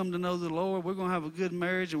is going to come to know the Lord. We're going to have a good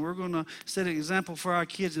marriage, and we're going to set an example for our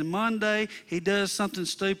kids. And Monday, he does something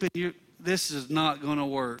stupid. This is not going to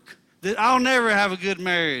work. I'll never have a good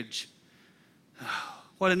marriage.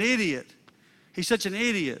 What an idiot. He's such an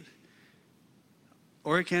idiot.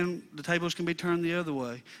 Or the tables can be turned the other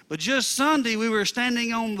way. But just Sunday, we were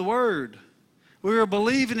standing on the word. We were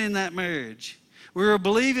believing in that marriage. We were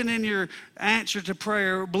believing in your answer to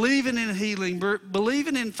prayer, believing in healing,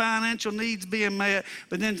 believing in financial needs being met.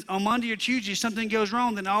 But then on Monday or Tuesday, something goes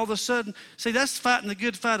wrong. Then all of a sudden, see, that's fighting the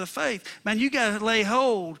good fight of faith. Man, you got to lay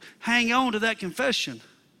hold, hang on to that confession.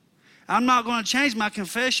 I'm not going to change my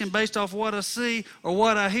confession based off what I see or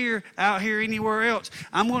what I hear out here anywhere else.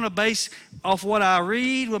 I'm going to base off what I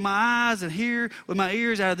read with my eyes and hear with my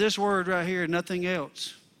ears out of this word right here and nothing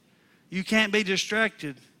else. You can't be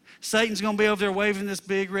distracted. Satan's going to be over there waving this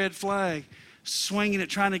big red flag, swinging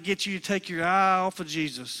it, trying to get you to take your eye off of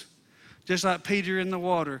Jesus, Just like Peter in the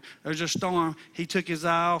water. There's a storm. He took his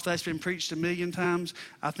eye off. That's been preached a million times.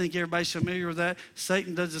 I think everybody's familiar with that.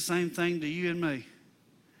 Satan does the same thing to you and me.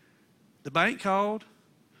 The bank called.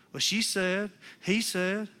 Well, she said. He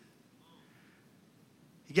said.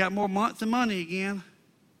 You got more months than money again.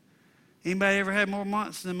 Anybody ever had more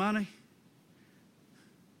months than money?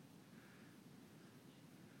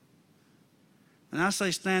 And I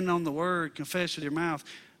say stand on the word, confess with your mouth.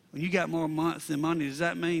 When you got more months than money, does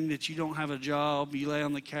that mean that you don't have a job? You lay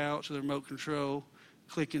on the couch with a remote control,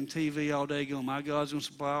 clicking TV all day going, my God's going to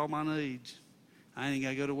supply all my needs. I ain't got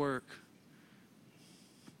to go to work.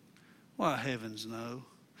 Why, heavens no.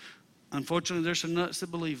 Unfortunately, there's some nuts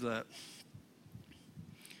that believe that.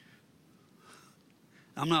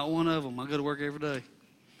 I'm not one of them. I go to work every day.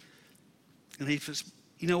 And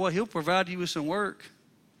you know what? He'll provide you with some work.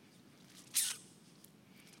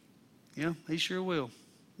 Yeah, he sure will.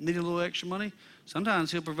 Need a little extra money?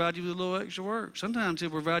 Sometimes he'll provide you with a little extra work. Sometimes he'll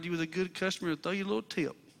provide you with a good customer to throw you a little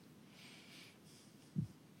tip.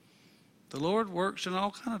 The Lord works in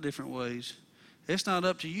all kinds of different ways. It's not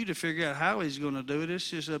up to you to figure out how he's going to do it. It's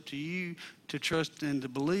just up to you to trust and to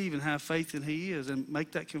believe and have faith in he is and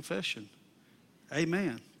make that confession.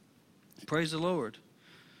 Amen. Praise the Lord.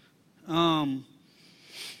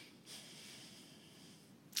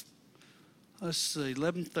 Let's see,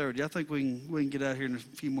 11:30. I think we can get out here in a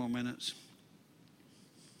few more minutes.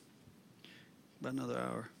 About another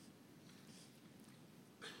hour.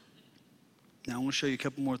 Now I want to show you a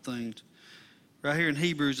couple more things. Right here in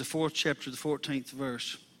Hebrews, the 4th chapter, the 14th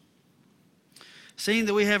verse. Seeing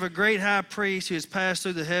that we have a great high priest who has passed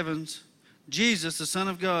through the heavens, Jesus, the Son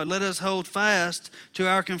of God, let us hold fast to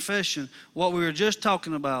our confession. What we were just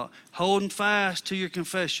talking about, holding fast to your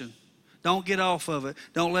confession. Don't get off of it.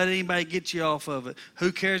 Don't let anybody get you off of it.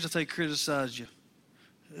 Who cares if they criticize you?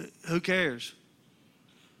 Who cares?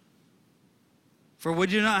 For we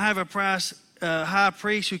do not have a high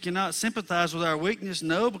priest who cannot sympathize with our weakness.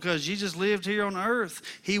 No, because Jesus lived here on earth.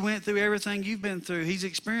 He went through everything you've been through. He's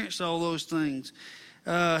experienced all those things.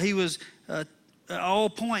 He was at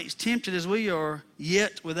all points tempted as we are,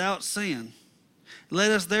 yet without sin.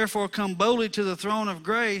 Let us therefore come boldly to the throne of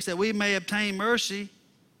grace that we may obtain mercy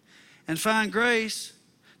and find grace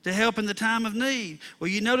to help in the time of need. Well,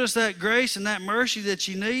 you notice that grace and that mercy that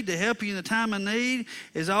you need to help you in the time of need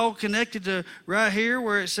is all connected to right here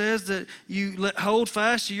where it says that you hold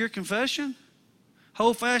fast to your confession.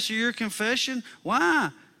 Hold fast to your confession. Why?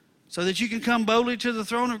 So that you can come boldly to the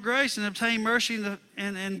throne of grace and obtain mercy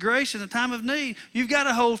and grace in the time of need. You've got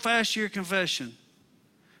to hold fast to your confession.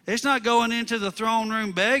 It's not going into the throne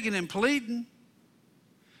room begging and pleading.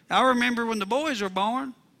 I remember when the boys were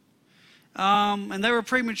born. And they were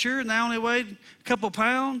premature and they only weighed a couple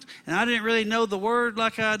pounds, and I didn't really know the word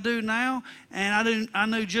like I do now, and I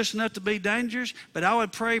knew just enough to be dangerous, but I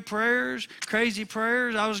would pray prayers, crazy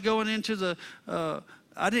prayers. I was going into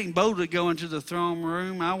I didn't boldly go into the throne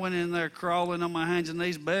room. I went in there crawling on my hands and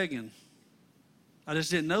knees begging. I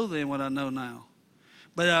just didn't know then what I know now.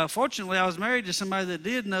 But fortunately, I was married to somebody that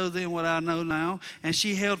did know then what I know now, and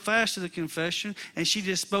she held fast to the confession, and she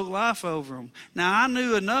just spoke life over them. Now, I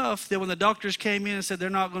knew enough that when the doctors came in and said they're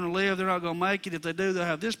not going to live, they're not going to make it, if they do, they'll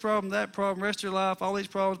have this problem, that problem, rest of their life, all these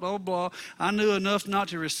problems, blah, blah, blah. I knew enough not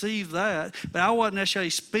to receive that, but I wasn't necessarily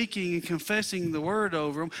speaking and confessing the word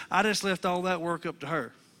over them. I just left all that work up to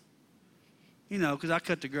her. You know, because I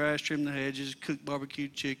cut the grass, trimmed the hedges, cooked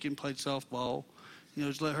barbecued chicken, played softball. You know,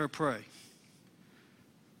 just let her pray.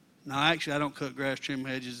 No, actually, I don't cut grass, trim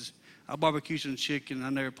hedges. I barbecue some chicken.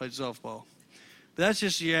 I never played softball. But that's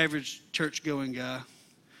just the average church-going guy.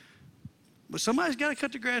 But somebody's got to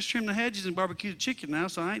cut the grass, trim the hedges, and barbecue the chicken now,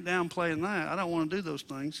 so I ain't downplaying that. I don't want to do those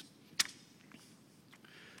things.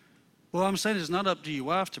 Well, I'm saying it's not up to your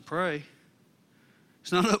wife to pray.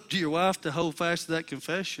 It's not up to your wife to hold fast to that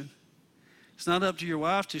confession. It's not up to your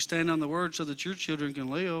wife to stand on the word so that your children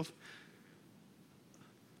can live.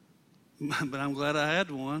 But I'm glad I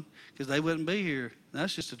had one, because they wouldn't be here.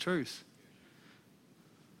 That's just the truth.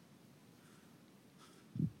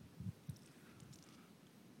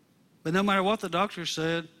 But no matter what the doctor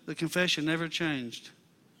said, the confession never changed.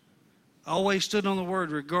 I always stood on the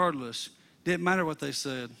word regardless. Didn't matter what they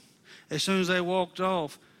said. As soon as they walked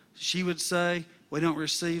off, she would say, we don't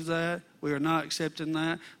receive that. We are not accepting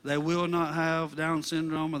that. They will not have Down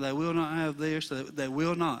syndrome, or they will not have this. They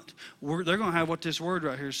will not. They're going to have what this word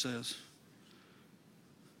right here says.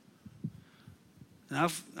 And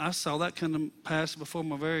I saw that come to pass before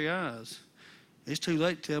my very eyes. It's too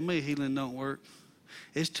late to tell me healing don't work.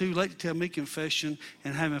 It's too late to tell me confession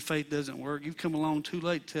and having faith doesn't work. You've come along too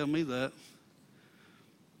late to tell me that.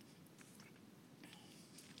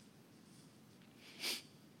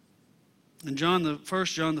 In John, the 1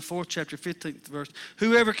 John, the 4th chapter, 15th verse,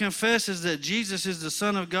 whoever confesses that Jesus is the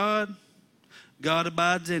Son of God, God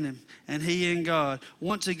abides in him, and he in God.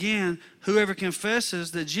 Once again, whoever confesses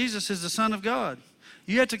that Jesus is the Son of God.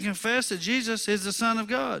 You have to confess that Jesus is the Son of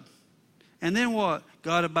God. And then what?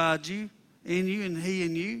 God abides in you, and he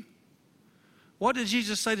in you. What did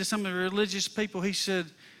Jesus say to some of the religious people? He said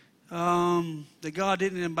that God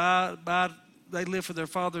didn't abide, they live for their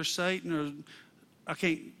father Satan, or I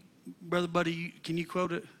can't, Brother Buddy, can you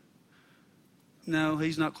quote it? No,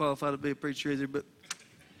 he's not qualified to be a preacher either, but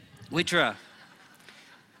we try.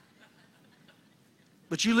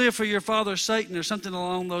 But you live for your father Satan or something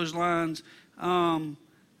along those lines.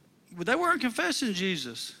 But they weren't confessing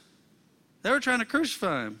Jesus. They were trying to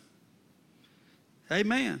crucify him.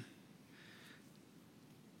 Amen.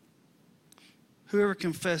 Whoever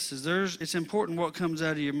confesses, it's important what comes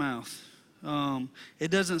out of your mouth.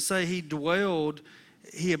 It doesn't say he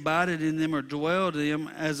abided in them or dwelled in them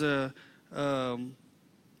as a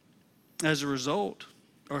result,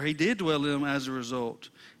 or he did dwell in them as a result.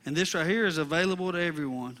 And this right here is available to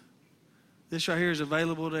everyone. This right here is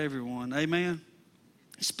available to everyone. Amen.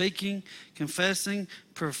 Speaking, confessing,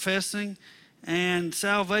 professing, and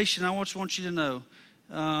salvation. I just want you to know.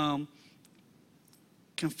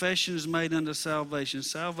 Confession is made unto salvation.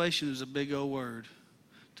 Salvation is a big old word.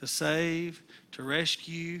 To save, to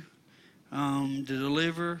rescue, to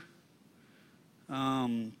deliver,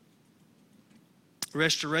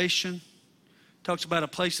 restoration. Talks about a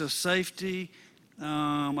place of safety,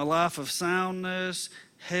 a life of soundness,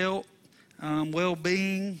 health,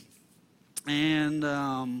 well-being,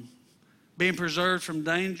 and being preserved from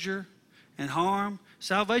danger and harm.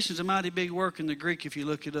 Salvation is a mighty big work in the Greek if you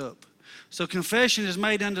look it up. So confession is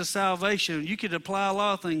made unto salvation. You could apply a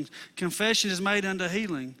lot of things. Confession is made unto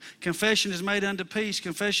healing. Confession is made unto peace.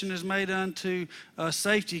 Confession is made unto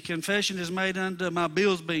safety. Confession is made unto my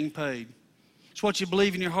bills being paid. It's what you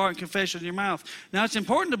believe in your heart and confess with your mouth. Now, it's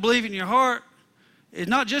important to believe in your heart. It's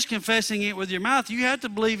not just confessing it with your mouth. You have to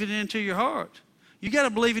believe it into your heart. You got to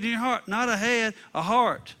believe it in your heart, not a head, a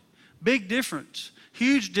heart. Big difference,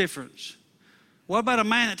 huge difference. What about a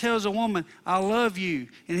man that tells a woman, I love you,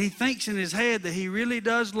 and he thinks in his head that he really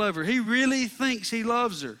does love her. He really thinks he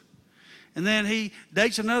loves her. And then he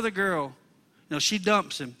dates another girl. No, she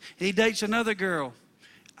dumps him. He dates another girl.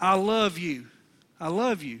 I love you. I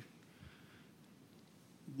love you.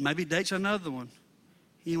 Maybe dates another one.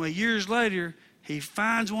 Anyway, years later, he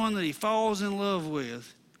finds one that he falls in love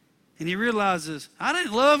with. And he realizes, I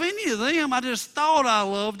didn't love any of them. I just thought I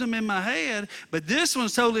loved them in my head. But this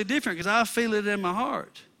one's totally different because I feel it in my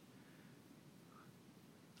heart.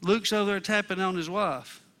 Luke's over there tapping on his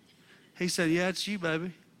wife. He said, yeah, it's you,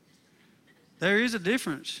 baby. There is a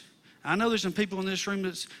difference. I know there's some people in this room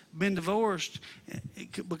that's been divorced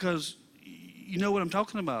because you know what I'm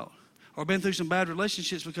talking about. Or been through some bad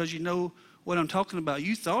relationships because you know what I'm talking about.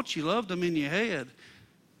 You thought you loved them in your head,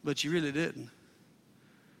 but you really didn't.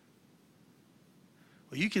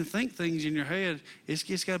 Well, you can think things in your head. It's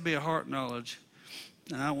got to be a heart knowledge.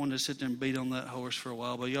 And I wanted to sit there and beat on that horse for a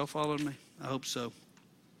while, but y'all following me? I hope so.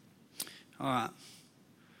 All right.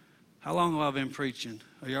 How long have I been preaching?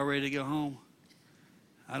 Are y'all ready to go home?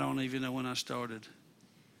 I don't even know when I started.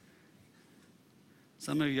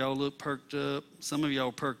 Some of y'all look perked up. Some of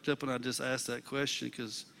y'all perked up, and I just asked that question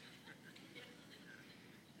because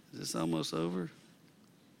is this almost over?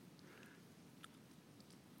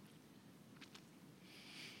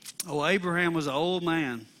 Oh, Abraham was an old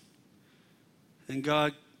man, and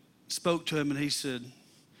God spoke to him, and he said,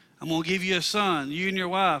 I'm going to give you a son, you and your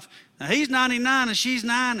wife. Now, he's 99 and she's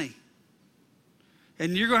 90,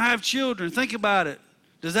 and you're going to have children. Think about it.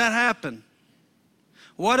 Does that happen?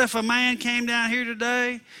 What if a man came down here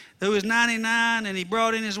today who was 99 and he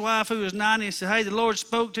brought in his wife who was 90 and said, hey, the Lord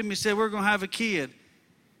spoke to me and said, we're going to have a kid.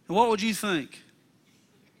 And what would you think?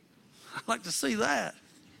 I'd like to see that.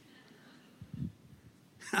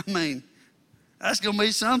 I mean, that's going to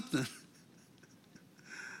be something. You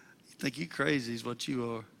think you're crazy is what you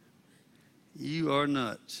are. You are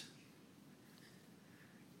nuts.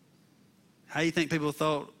 How do you think people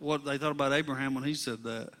thought, what they thought about Abraham when he said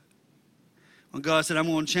that? When God said, I'm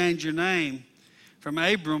going to change your name from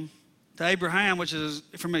Abram to Abraham, which is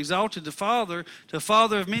from exalted to father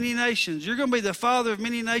of many nations. You're going to be the father of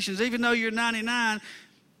many nations. Even though you're 99,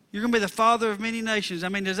 you're going to be the father of many nations. I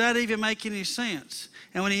mean, does that even make any sense?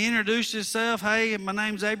 And when he introduced himself, hey, my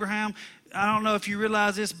name's Abraham, I don't know if you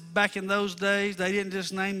realize this, back in those days, they didn't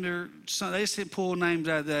just name their son, they just didn't pull names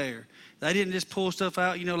out of the air. They didn't just pull stuff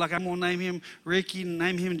out, like I'm going to name him Ricky and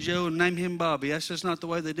name him Joe and name him Bobby. That's just not the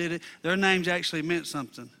way they did it. Their names actually meant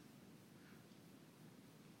something.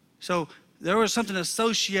 So there was something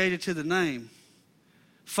associated to the name.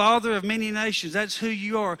 Father of many nations, that's who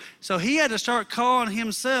you are. So he had to start calling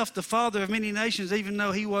himself the father of many nations, even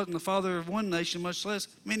though he wasn't the father of one nation, much less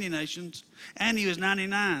many nations. And he was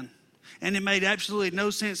 99. And it made absolutely no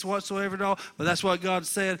sense whatsoever at all, but that's what God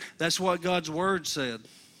said. That's what God's word said.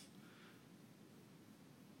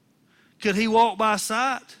 Could he walk by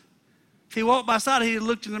sight? If he walked by sight, he'd have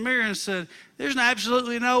looked in the mirror and said, there's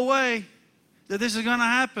absolutely no way that this is going to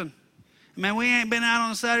happen. Man, we ain't been out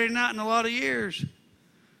on a Saturday night in a lot of years.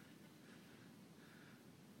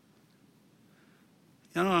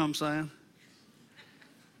 You know what I'm saying?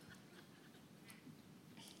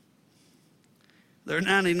 They're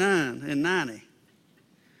 99 and 90.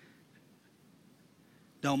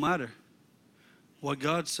 Don't matter what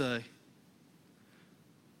God say.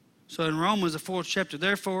 So in Romans, the 4th chapter,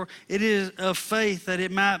 therefore it is of faith that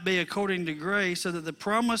it might be according to grace, so that the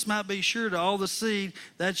promise might be sure to all the seed,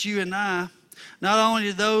 that's you and I, not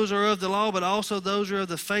only those are of the law, but also those are of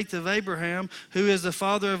the faith of Abraham, who is the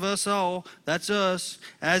father of us all, that's us.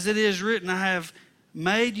 As it is written, I have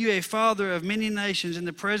made you a father of many nations in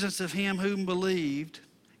the presence of him whom believed,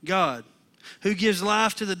 God, who gives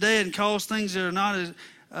life to the dead and calls things that are not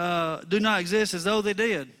do not exist as though they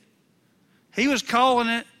did. He was calling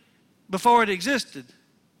it before it existed.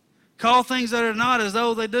 Call things that are not as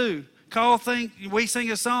though they do. Call things, we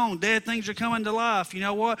sing a song, dead things are coming to life. You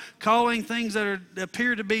know what? Calling things that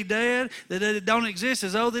appear to be dead, that don't exist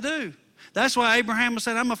as though they do. That's why Abraham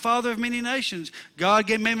said, I'm a father of many nations. God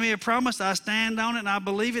made me a promise. I stand on it and I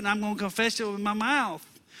believe it and I'm going to confess it with my mouth.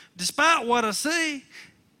 Despite what I see,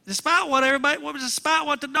 despite what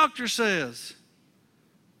the doctor says.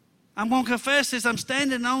 I'm going to confess this. I'm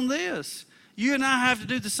standing on this. You and I have to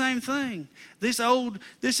do the same thing. This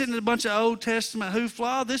isn't a bunch of Old Testament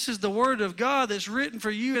hoopla. This is the Word of God that's written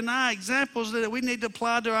for you and I, examples that we need to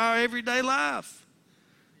apply to our everyday life.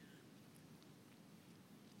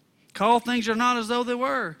 Call things are not as though they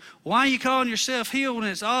were. Why are you calling yourself healed when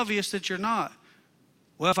it's obvious that you're not?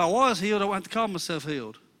 Well, if I was healed, I wouldn't have to call myself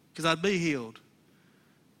healed because I'd be healed.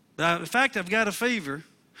 But in fact, I've got a fever,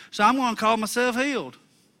 so I'm going to call myself healed.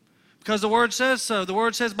 Because the Word says so. The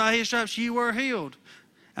Word says by His stripes you were healed.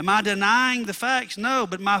 Am I denying the facts? No,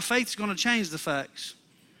 but my faith is going to change the facts.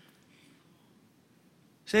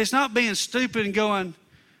 See, it's not being stupid and going,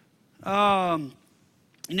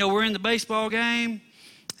 we're in the baseball game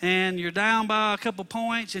and you're down by a couple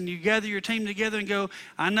points and you gather your team together and go,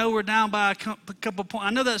 I know we're down by a couple points. I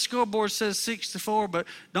know that scoreboard says 6-4, but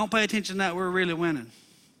don't pay attention to that. We're really winning.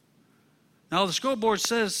 No, the scoreboard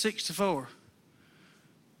says 6-4.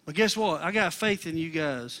 But guess what? I got faith in you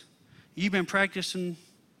guys. You've been practicing.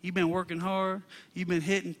 You've been working hard. You've been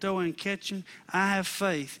hitting, throwing, catching. I have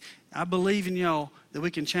faith. I believe in y'all that we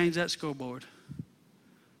can change that scoreboard.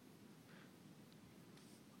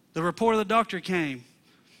 The report of the doctor came.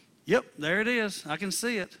 Yep, there it is. I can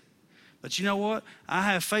see it. But you know what? I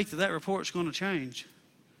have faith that report's going to change.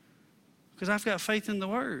 Because I've got faith in the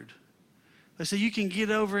Word. But so you can get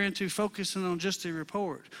over into focusing on just the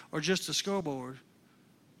report or just the scoreboard.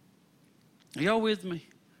 Are y'all with me?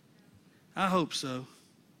 I hope so.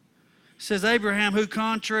 It says Abraham, who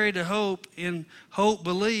contrary to hope, in hope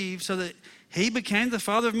believed, so that he became the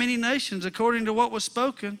father of many nations, according to what was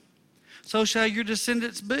spoken. So shall your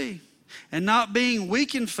descendants be. And not being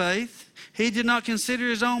weak in faith, he did not consider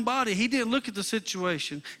his own body. He didn't look at the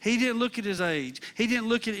situation. He didn't look at his age. He didn't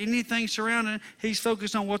look at anything surrounding it. He's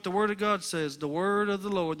focused on what the Word of God says, the Word of the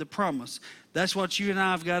Lord, the promise. That's what you and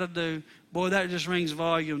I have got to do. Boy, that just rings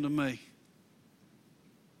volume to me.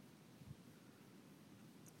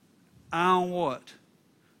 Eye on what?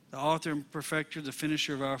 The author and perfecter, the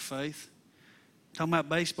finisher of our faith. Talking about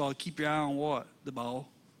baseball, keep your eye on what? The ball.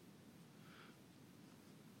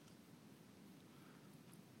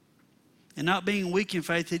 And not being weak in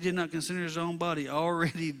faith, he did not consider his own body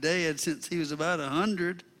already dead since he was about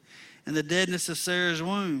 100, and the deadness of Sarah's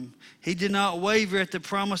womb. He did not waver at the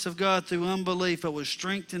promise of God through unbelief, but was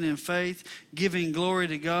strengthened in faith, giving glory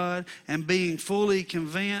to God, and being fully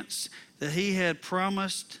convinced that he had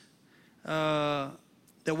promised,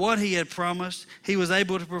 that what he had promised, he was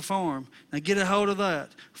able to perform. Now get a hold of that.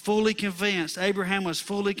 Fully convinced. Abraham was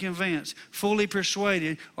fully convinced, fully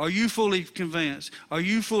persuaded. Are you fully convinced? Are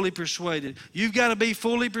you fully persuaded? You've got to be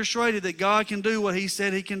fully persuaded that God can do what he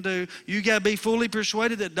said he can do. You've got to be fully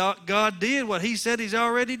persuaded that God did what he said he's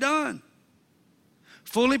already done.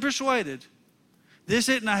 Fully persuaded. This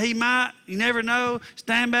isn't a he might, you never know.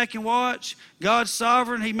 Stand back and watch. God's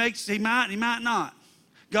sovereign. He might not.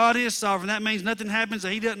 God is sovereign. That means nothing happens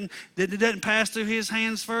that it doesn't pass through his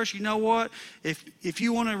hands first. You know what? If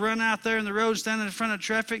you want to run out there in the road, stand in front of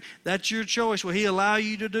traffic, that's your choice. Will he allow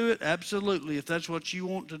you to do it? Absolutely. If that's what you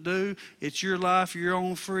want to do, it's your life, your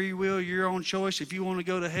own free will, your own choice. If you want to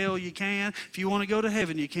go to hell, you can. If you want to go to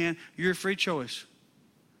heaven, you can. Your free choice.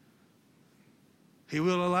 He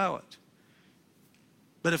will allow it.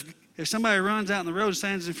 But if somebody runs out in the road and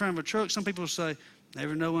stands in front of a truck, some people say,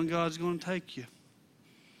 never know when God's going to take you.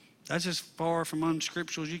 That's as far from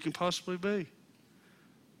unscriptural as you can possibly be.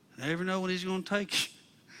 Never know when he's going to take you.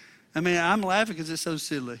 I mean, I'm laughing because it's so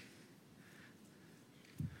silly.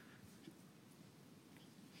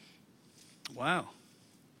 Wow.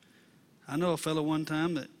 I know a fellow one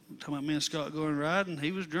time that, talking about me and Scott going riding,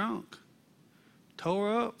 he was drunk.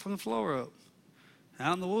 Tore up from the floor up.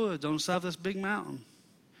 Out in the woods on the side of this big mountain.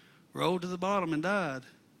 Rolled to the bottom and died.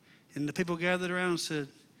 And the people gathered around and said,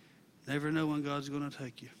 never know when God's going to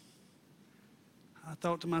take you. I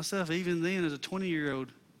thought to myself, even then as a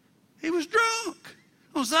 20-year-old, he was drunk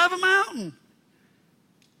on the side of a mountain.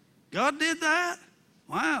 God did that?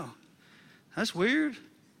 Wow. That's weird.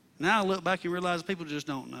 Now I look back and realize people just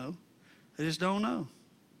don't know. They just don't know.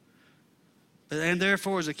 And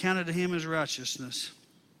therefore is accounted to him as righteousness.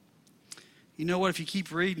 You know what? If you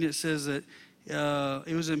keep reading, it says that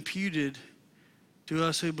it was imputed to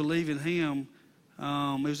us who believe in him.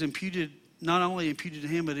 It was imputed, not only imputed to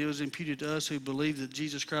him, but it was imputed to us who believe that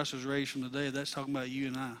Jesus Christ was raised from the dead. That's talking about you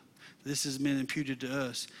and I. This has been imputed to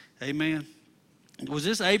us. Amen. Was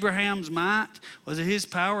this Abraham's might? Was it his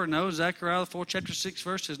power? No. Zechariah 4, chapter 6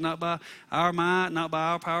 verse says, not by our might, not by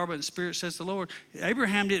our power, but in spirit says the Lord.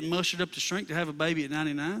 Abraham didn't muster up the strength to have a baby at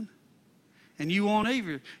 99. And you won't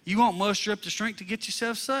either. You won't muster up the strength to get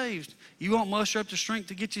yourself saved. You won't muster up the strength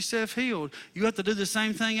to get yourself healed. You have to do the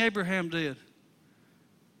same thing Abraham did.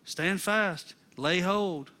 Stand fast. Lay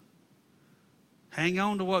hold. Hang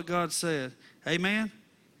on to what God said. Amen?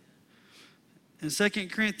 In 2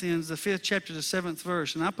 Corinthians, the 5th chapter, the 7th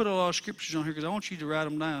verse, and I put a lot of scriptures on here because I want you to write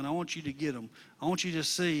them down. I want you to get them. I want you to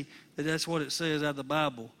see that that's what it says out of the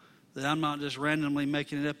Bible, that I'm not just randomly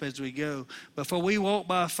making it up as we go. But for we walk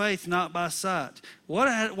by faith, not by sight.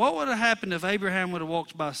 What would have happened if Abraham would have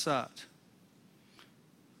walked by sight?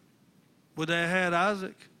 Would they have had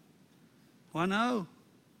Isaac? Why no?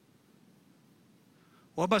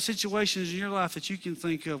 What about situations in your life that you can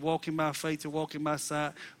think of walking by faith or walking by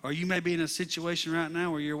sight? Or you may be in a situation right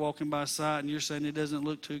now where you're walking by sight and you're saying it doesn't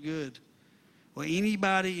look too good. Well,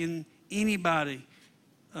 anybody, an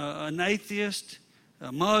atheist,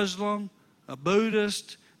 a Muslim, a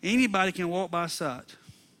Buddhist, anybody can walk by sight.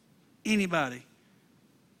 Anybody.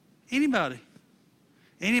 Anybody.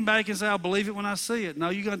 Anybody can say, I'll believe it when I see it. No,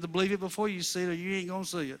 you got to believe it before you see it or you ain't going to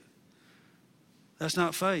see it. That's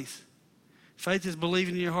not faith. Faith is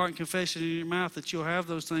believing in your heart and confessing in your mouth that you'll have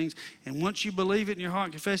those things. And once you believe it in your heart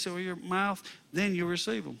and confess it with your mouth, then you'll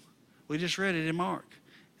receive them. We just read it in Mark.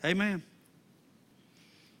 Amen.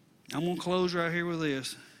 I'm going to close right here with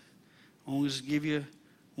this. I'm going to just give you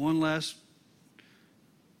one last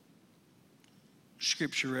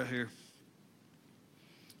scripture right here.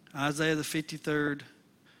 Isaiah the 53rd.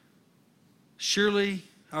 Surely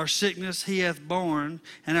our sickness he hath borne,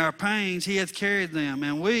 and our pains he hath carried them.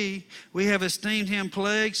 And we have esteemed him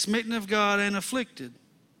plagued, smitten of God, and afflicted.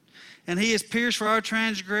 And he is pierced for our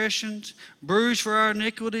transgressions, bruised for our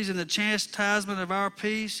iniquities, and the chastisement of our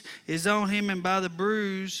peace is on him, and by the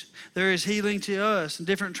bruise there is healing to us. In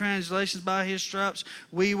different translations, by his stripes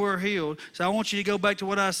we were healed. So I want you to go back to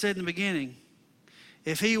what I said in the beginning.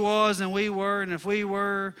 If he was, then we were, and if we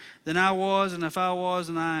were, then I was, and if I was,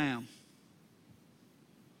 then I am.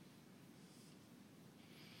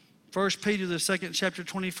 1 Peter, the 2nd chapter,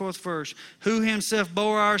 24th verse. Who himself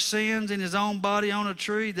bore our sins in his own body on a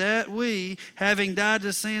tree, that we, having died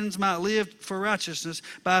to sins, might live for righteousness,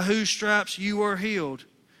 by whose stripes you were healed.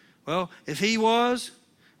 Well, if he was,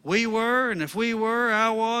 we were, and if we were, I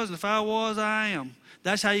was, and if I was, I am.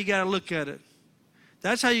 That's how you got to look at it.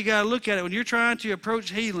 That's how you got to look at it. When you're trying to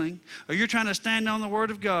approach healing, or you're trying to stand on the Word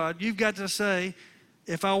of God, you've got to say,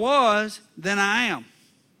 if I was, then I am.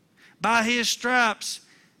 By his stripes,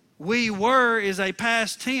 we were is a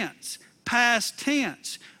past tense. Past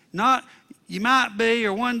tense. Not you might be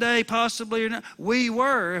or one day possibly or not. We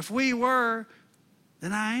were. If we were,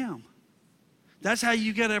 then I am. That's how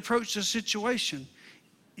you got to approach the situation.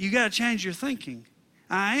 You got to change your thinking.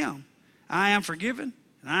 I am. I am forgiven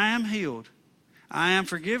and I am healed. I am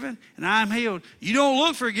forgiven and I am healed. You don't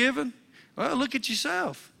look forgiven. Well, look at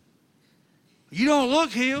yourself. You don't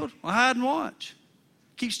look healed. Well, hide and watch.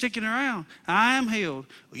 Keep sticking around. I am healed.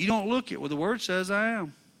 Well, you don't look it. Well, the Word says I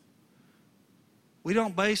am. We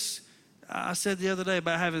don't base, I said the other day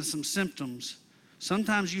about having some symptoms.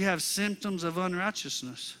 Sometimes you have symptoms of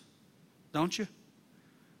unrighteousness, don't you?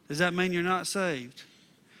 Does that mean you're not saved?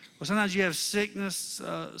 Well, sometimes you have sickness,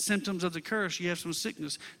 symptoms of the curse. You have some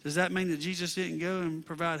sickness. Does that mean that Jesus didn't go and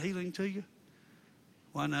provide healing to you?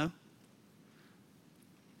 Why, no.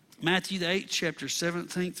 Matthew the 8th chapter,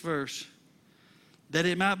 17th verse. That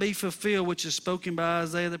it might be fulfilled, which is spoken by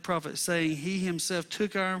Isaiah the prophet, saying, He himself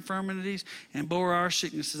took our infirmities and bore our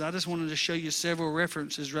sicknesses. I just wanted to show you several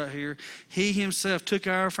references right here. He himself took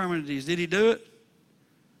our infirmities. Did he do it?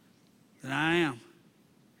 Then I am.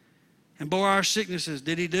 And bore our sicknesses.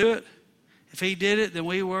 Did he do it? If he did it, then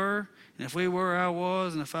we were. And if we were, I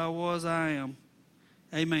was. And if I was, I am.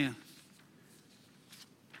 Amen.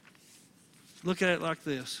 Look at it like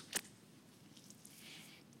this.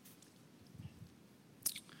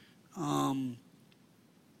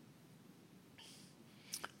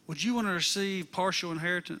 Would you want to receive partial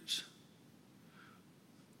inheritance?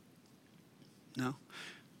 No.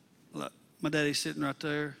 Look, my daddy's sitting right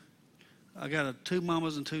there. I got 2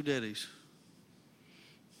 mamas and 2 daddies.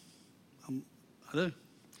 I do.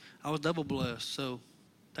 I was double blessed, so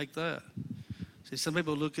take that. See, some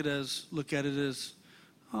people look at it as,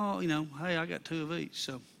 oh, hey, I got 2 of each,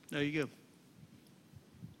 so there you go.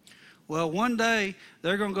 Well, one day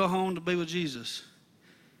they're going to go home to be with Jesus.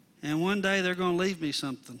 And one day they're going to leave me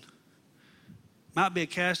something. Might be a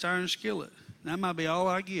cast iron skillet. That might be all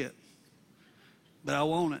I get. But I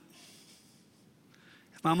want it.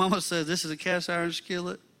 If my mama says this is a cast iron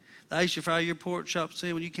skillet, I used to fry your pork chops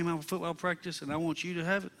in when you came out for football practice, and I want you to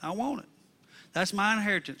have it, I want it. That's my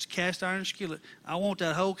inheritance, cast iron skillet. I want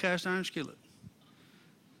that whole cast iron skillet.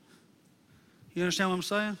 You understand what I'm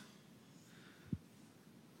saying?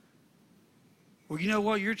 Well, you know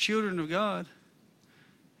what? You're children of God.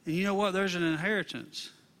 And you know what? There's an inheritance.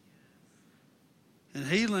 And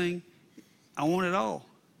healing, I want it all.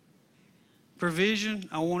 Provision,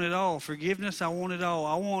 I want it all. Forgiveness, I want it all.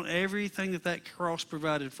 I want everything that cross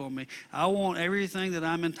provided for me. I want everything that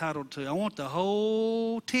I'm entitled to. I want the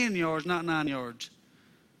whole 10 yards, not 9 yards.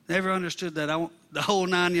 Never understood that. I want the whole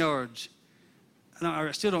 9 yards.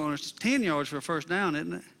 I still don't understand. 10 yards for a first down,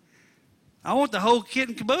 isn't it? I want the whole kit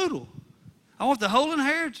and caboodle. I want the whole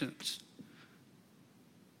inheritance.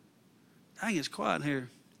 Dang, it's quiet in here.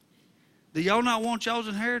 Do y'all not want y'all's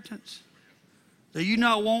inheritance? Do you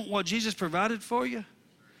not want what Jesus provided for you?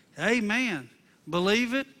 Amen.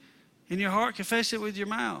 Believe it in your heart, confess it with your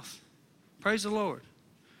mouth. Praise the Lord.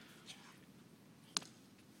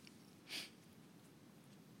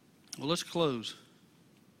 Well, let's close.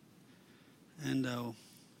 And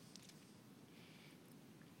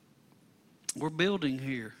we're building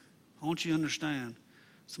here. I want you to understand.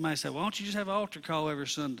 Somebody said, why don't you just have an altar call every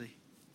Sunday?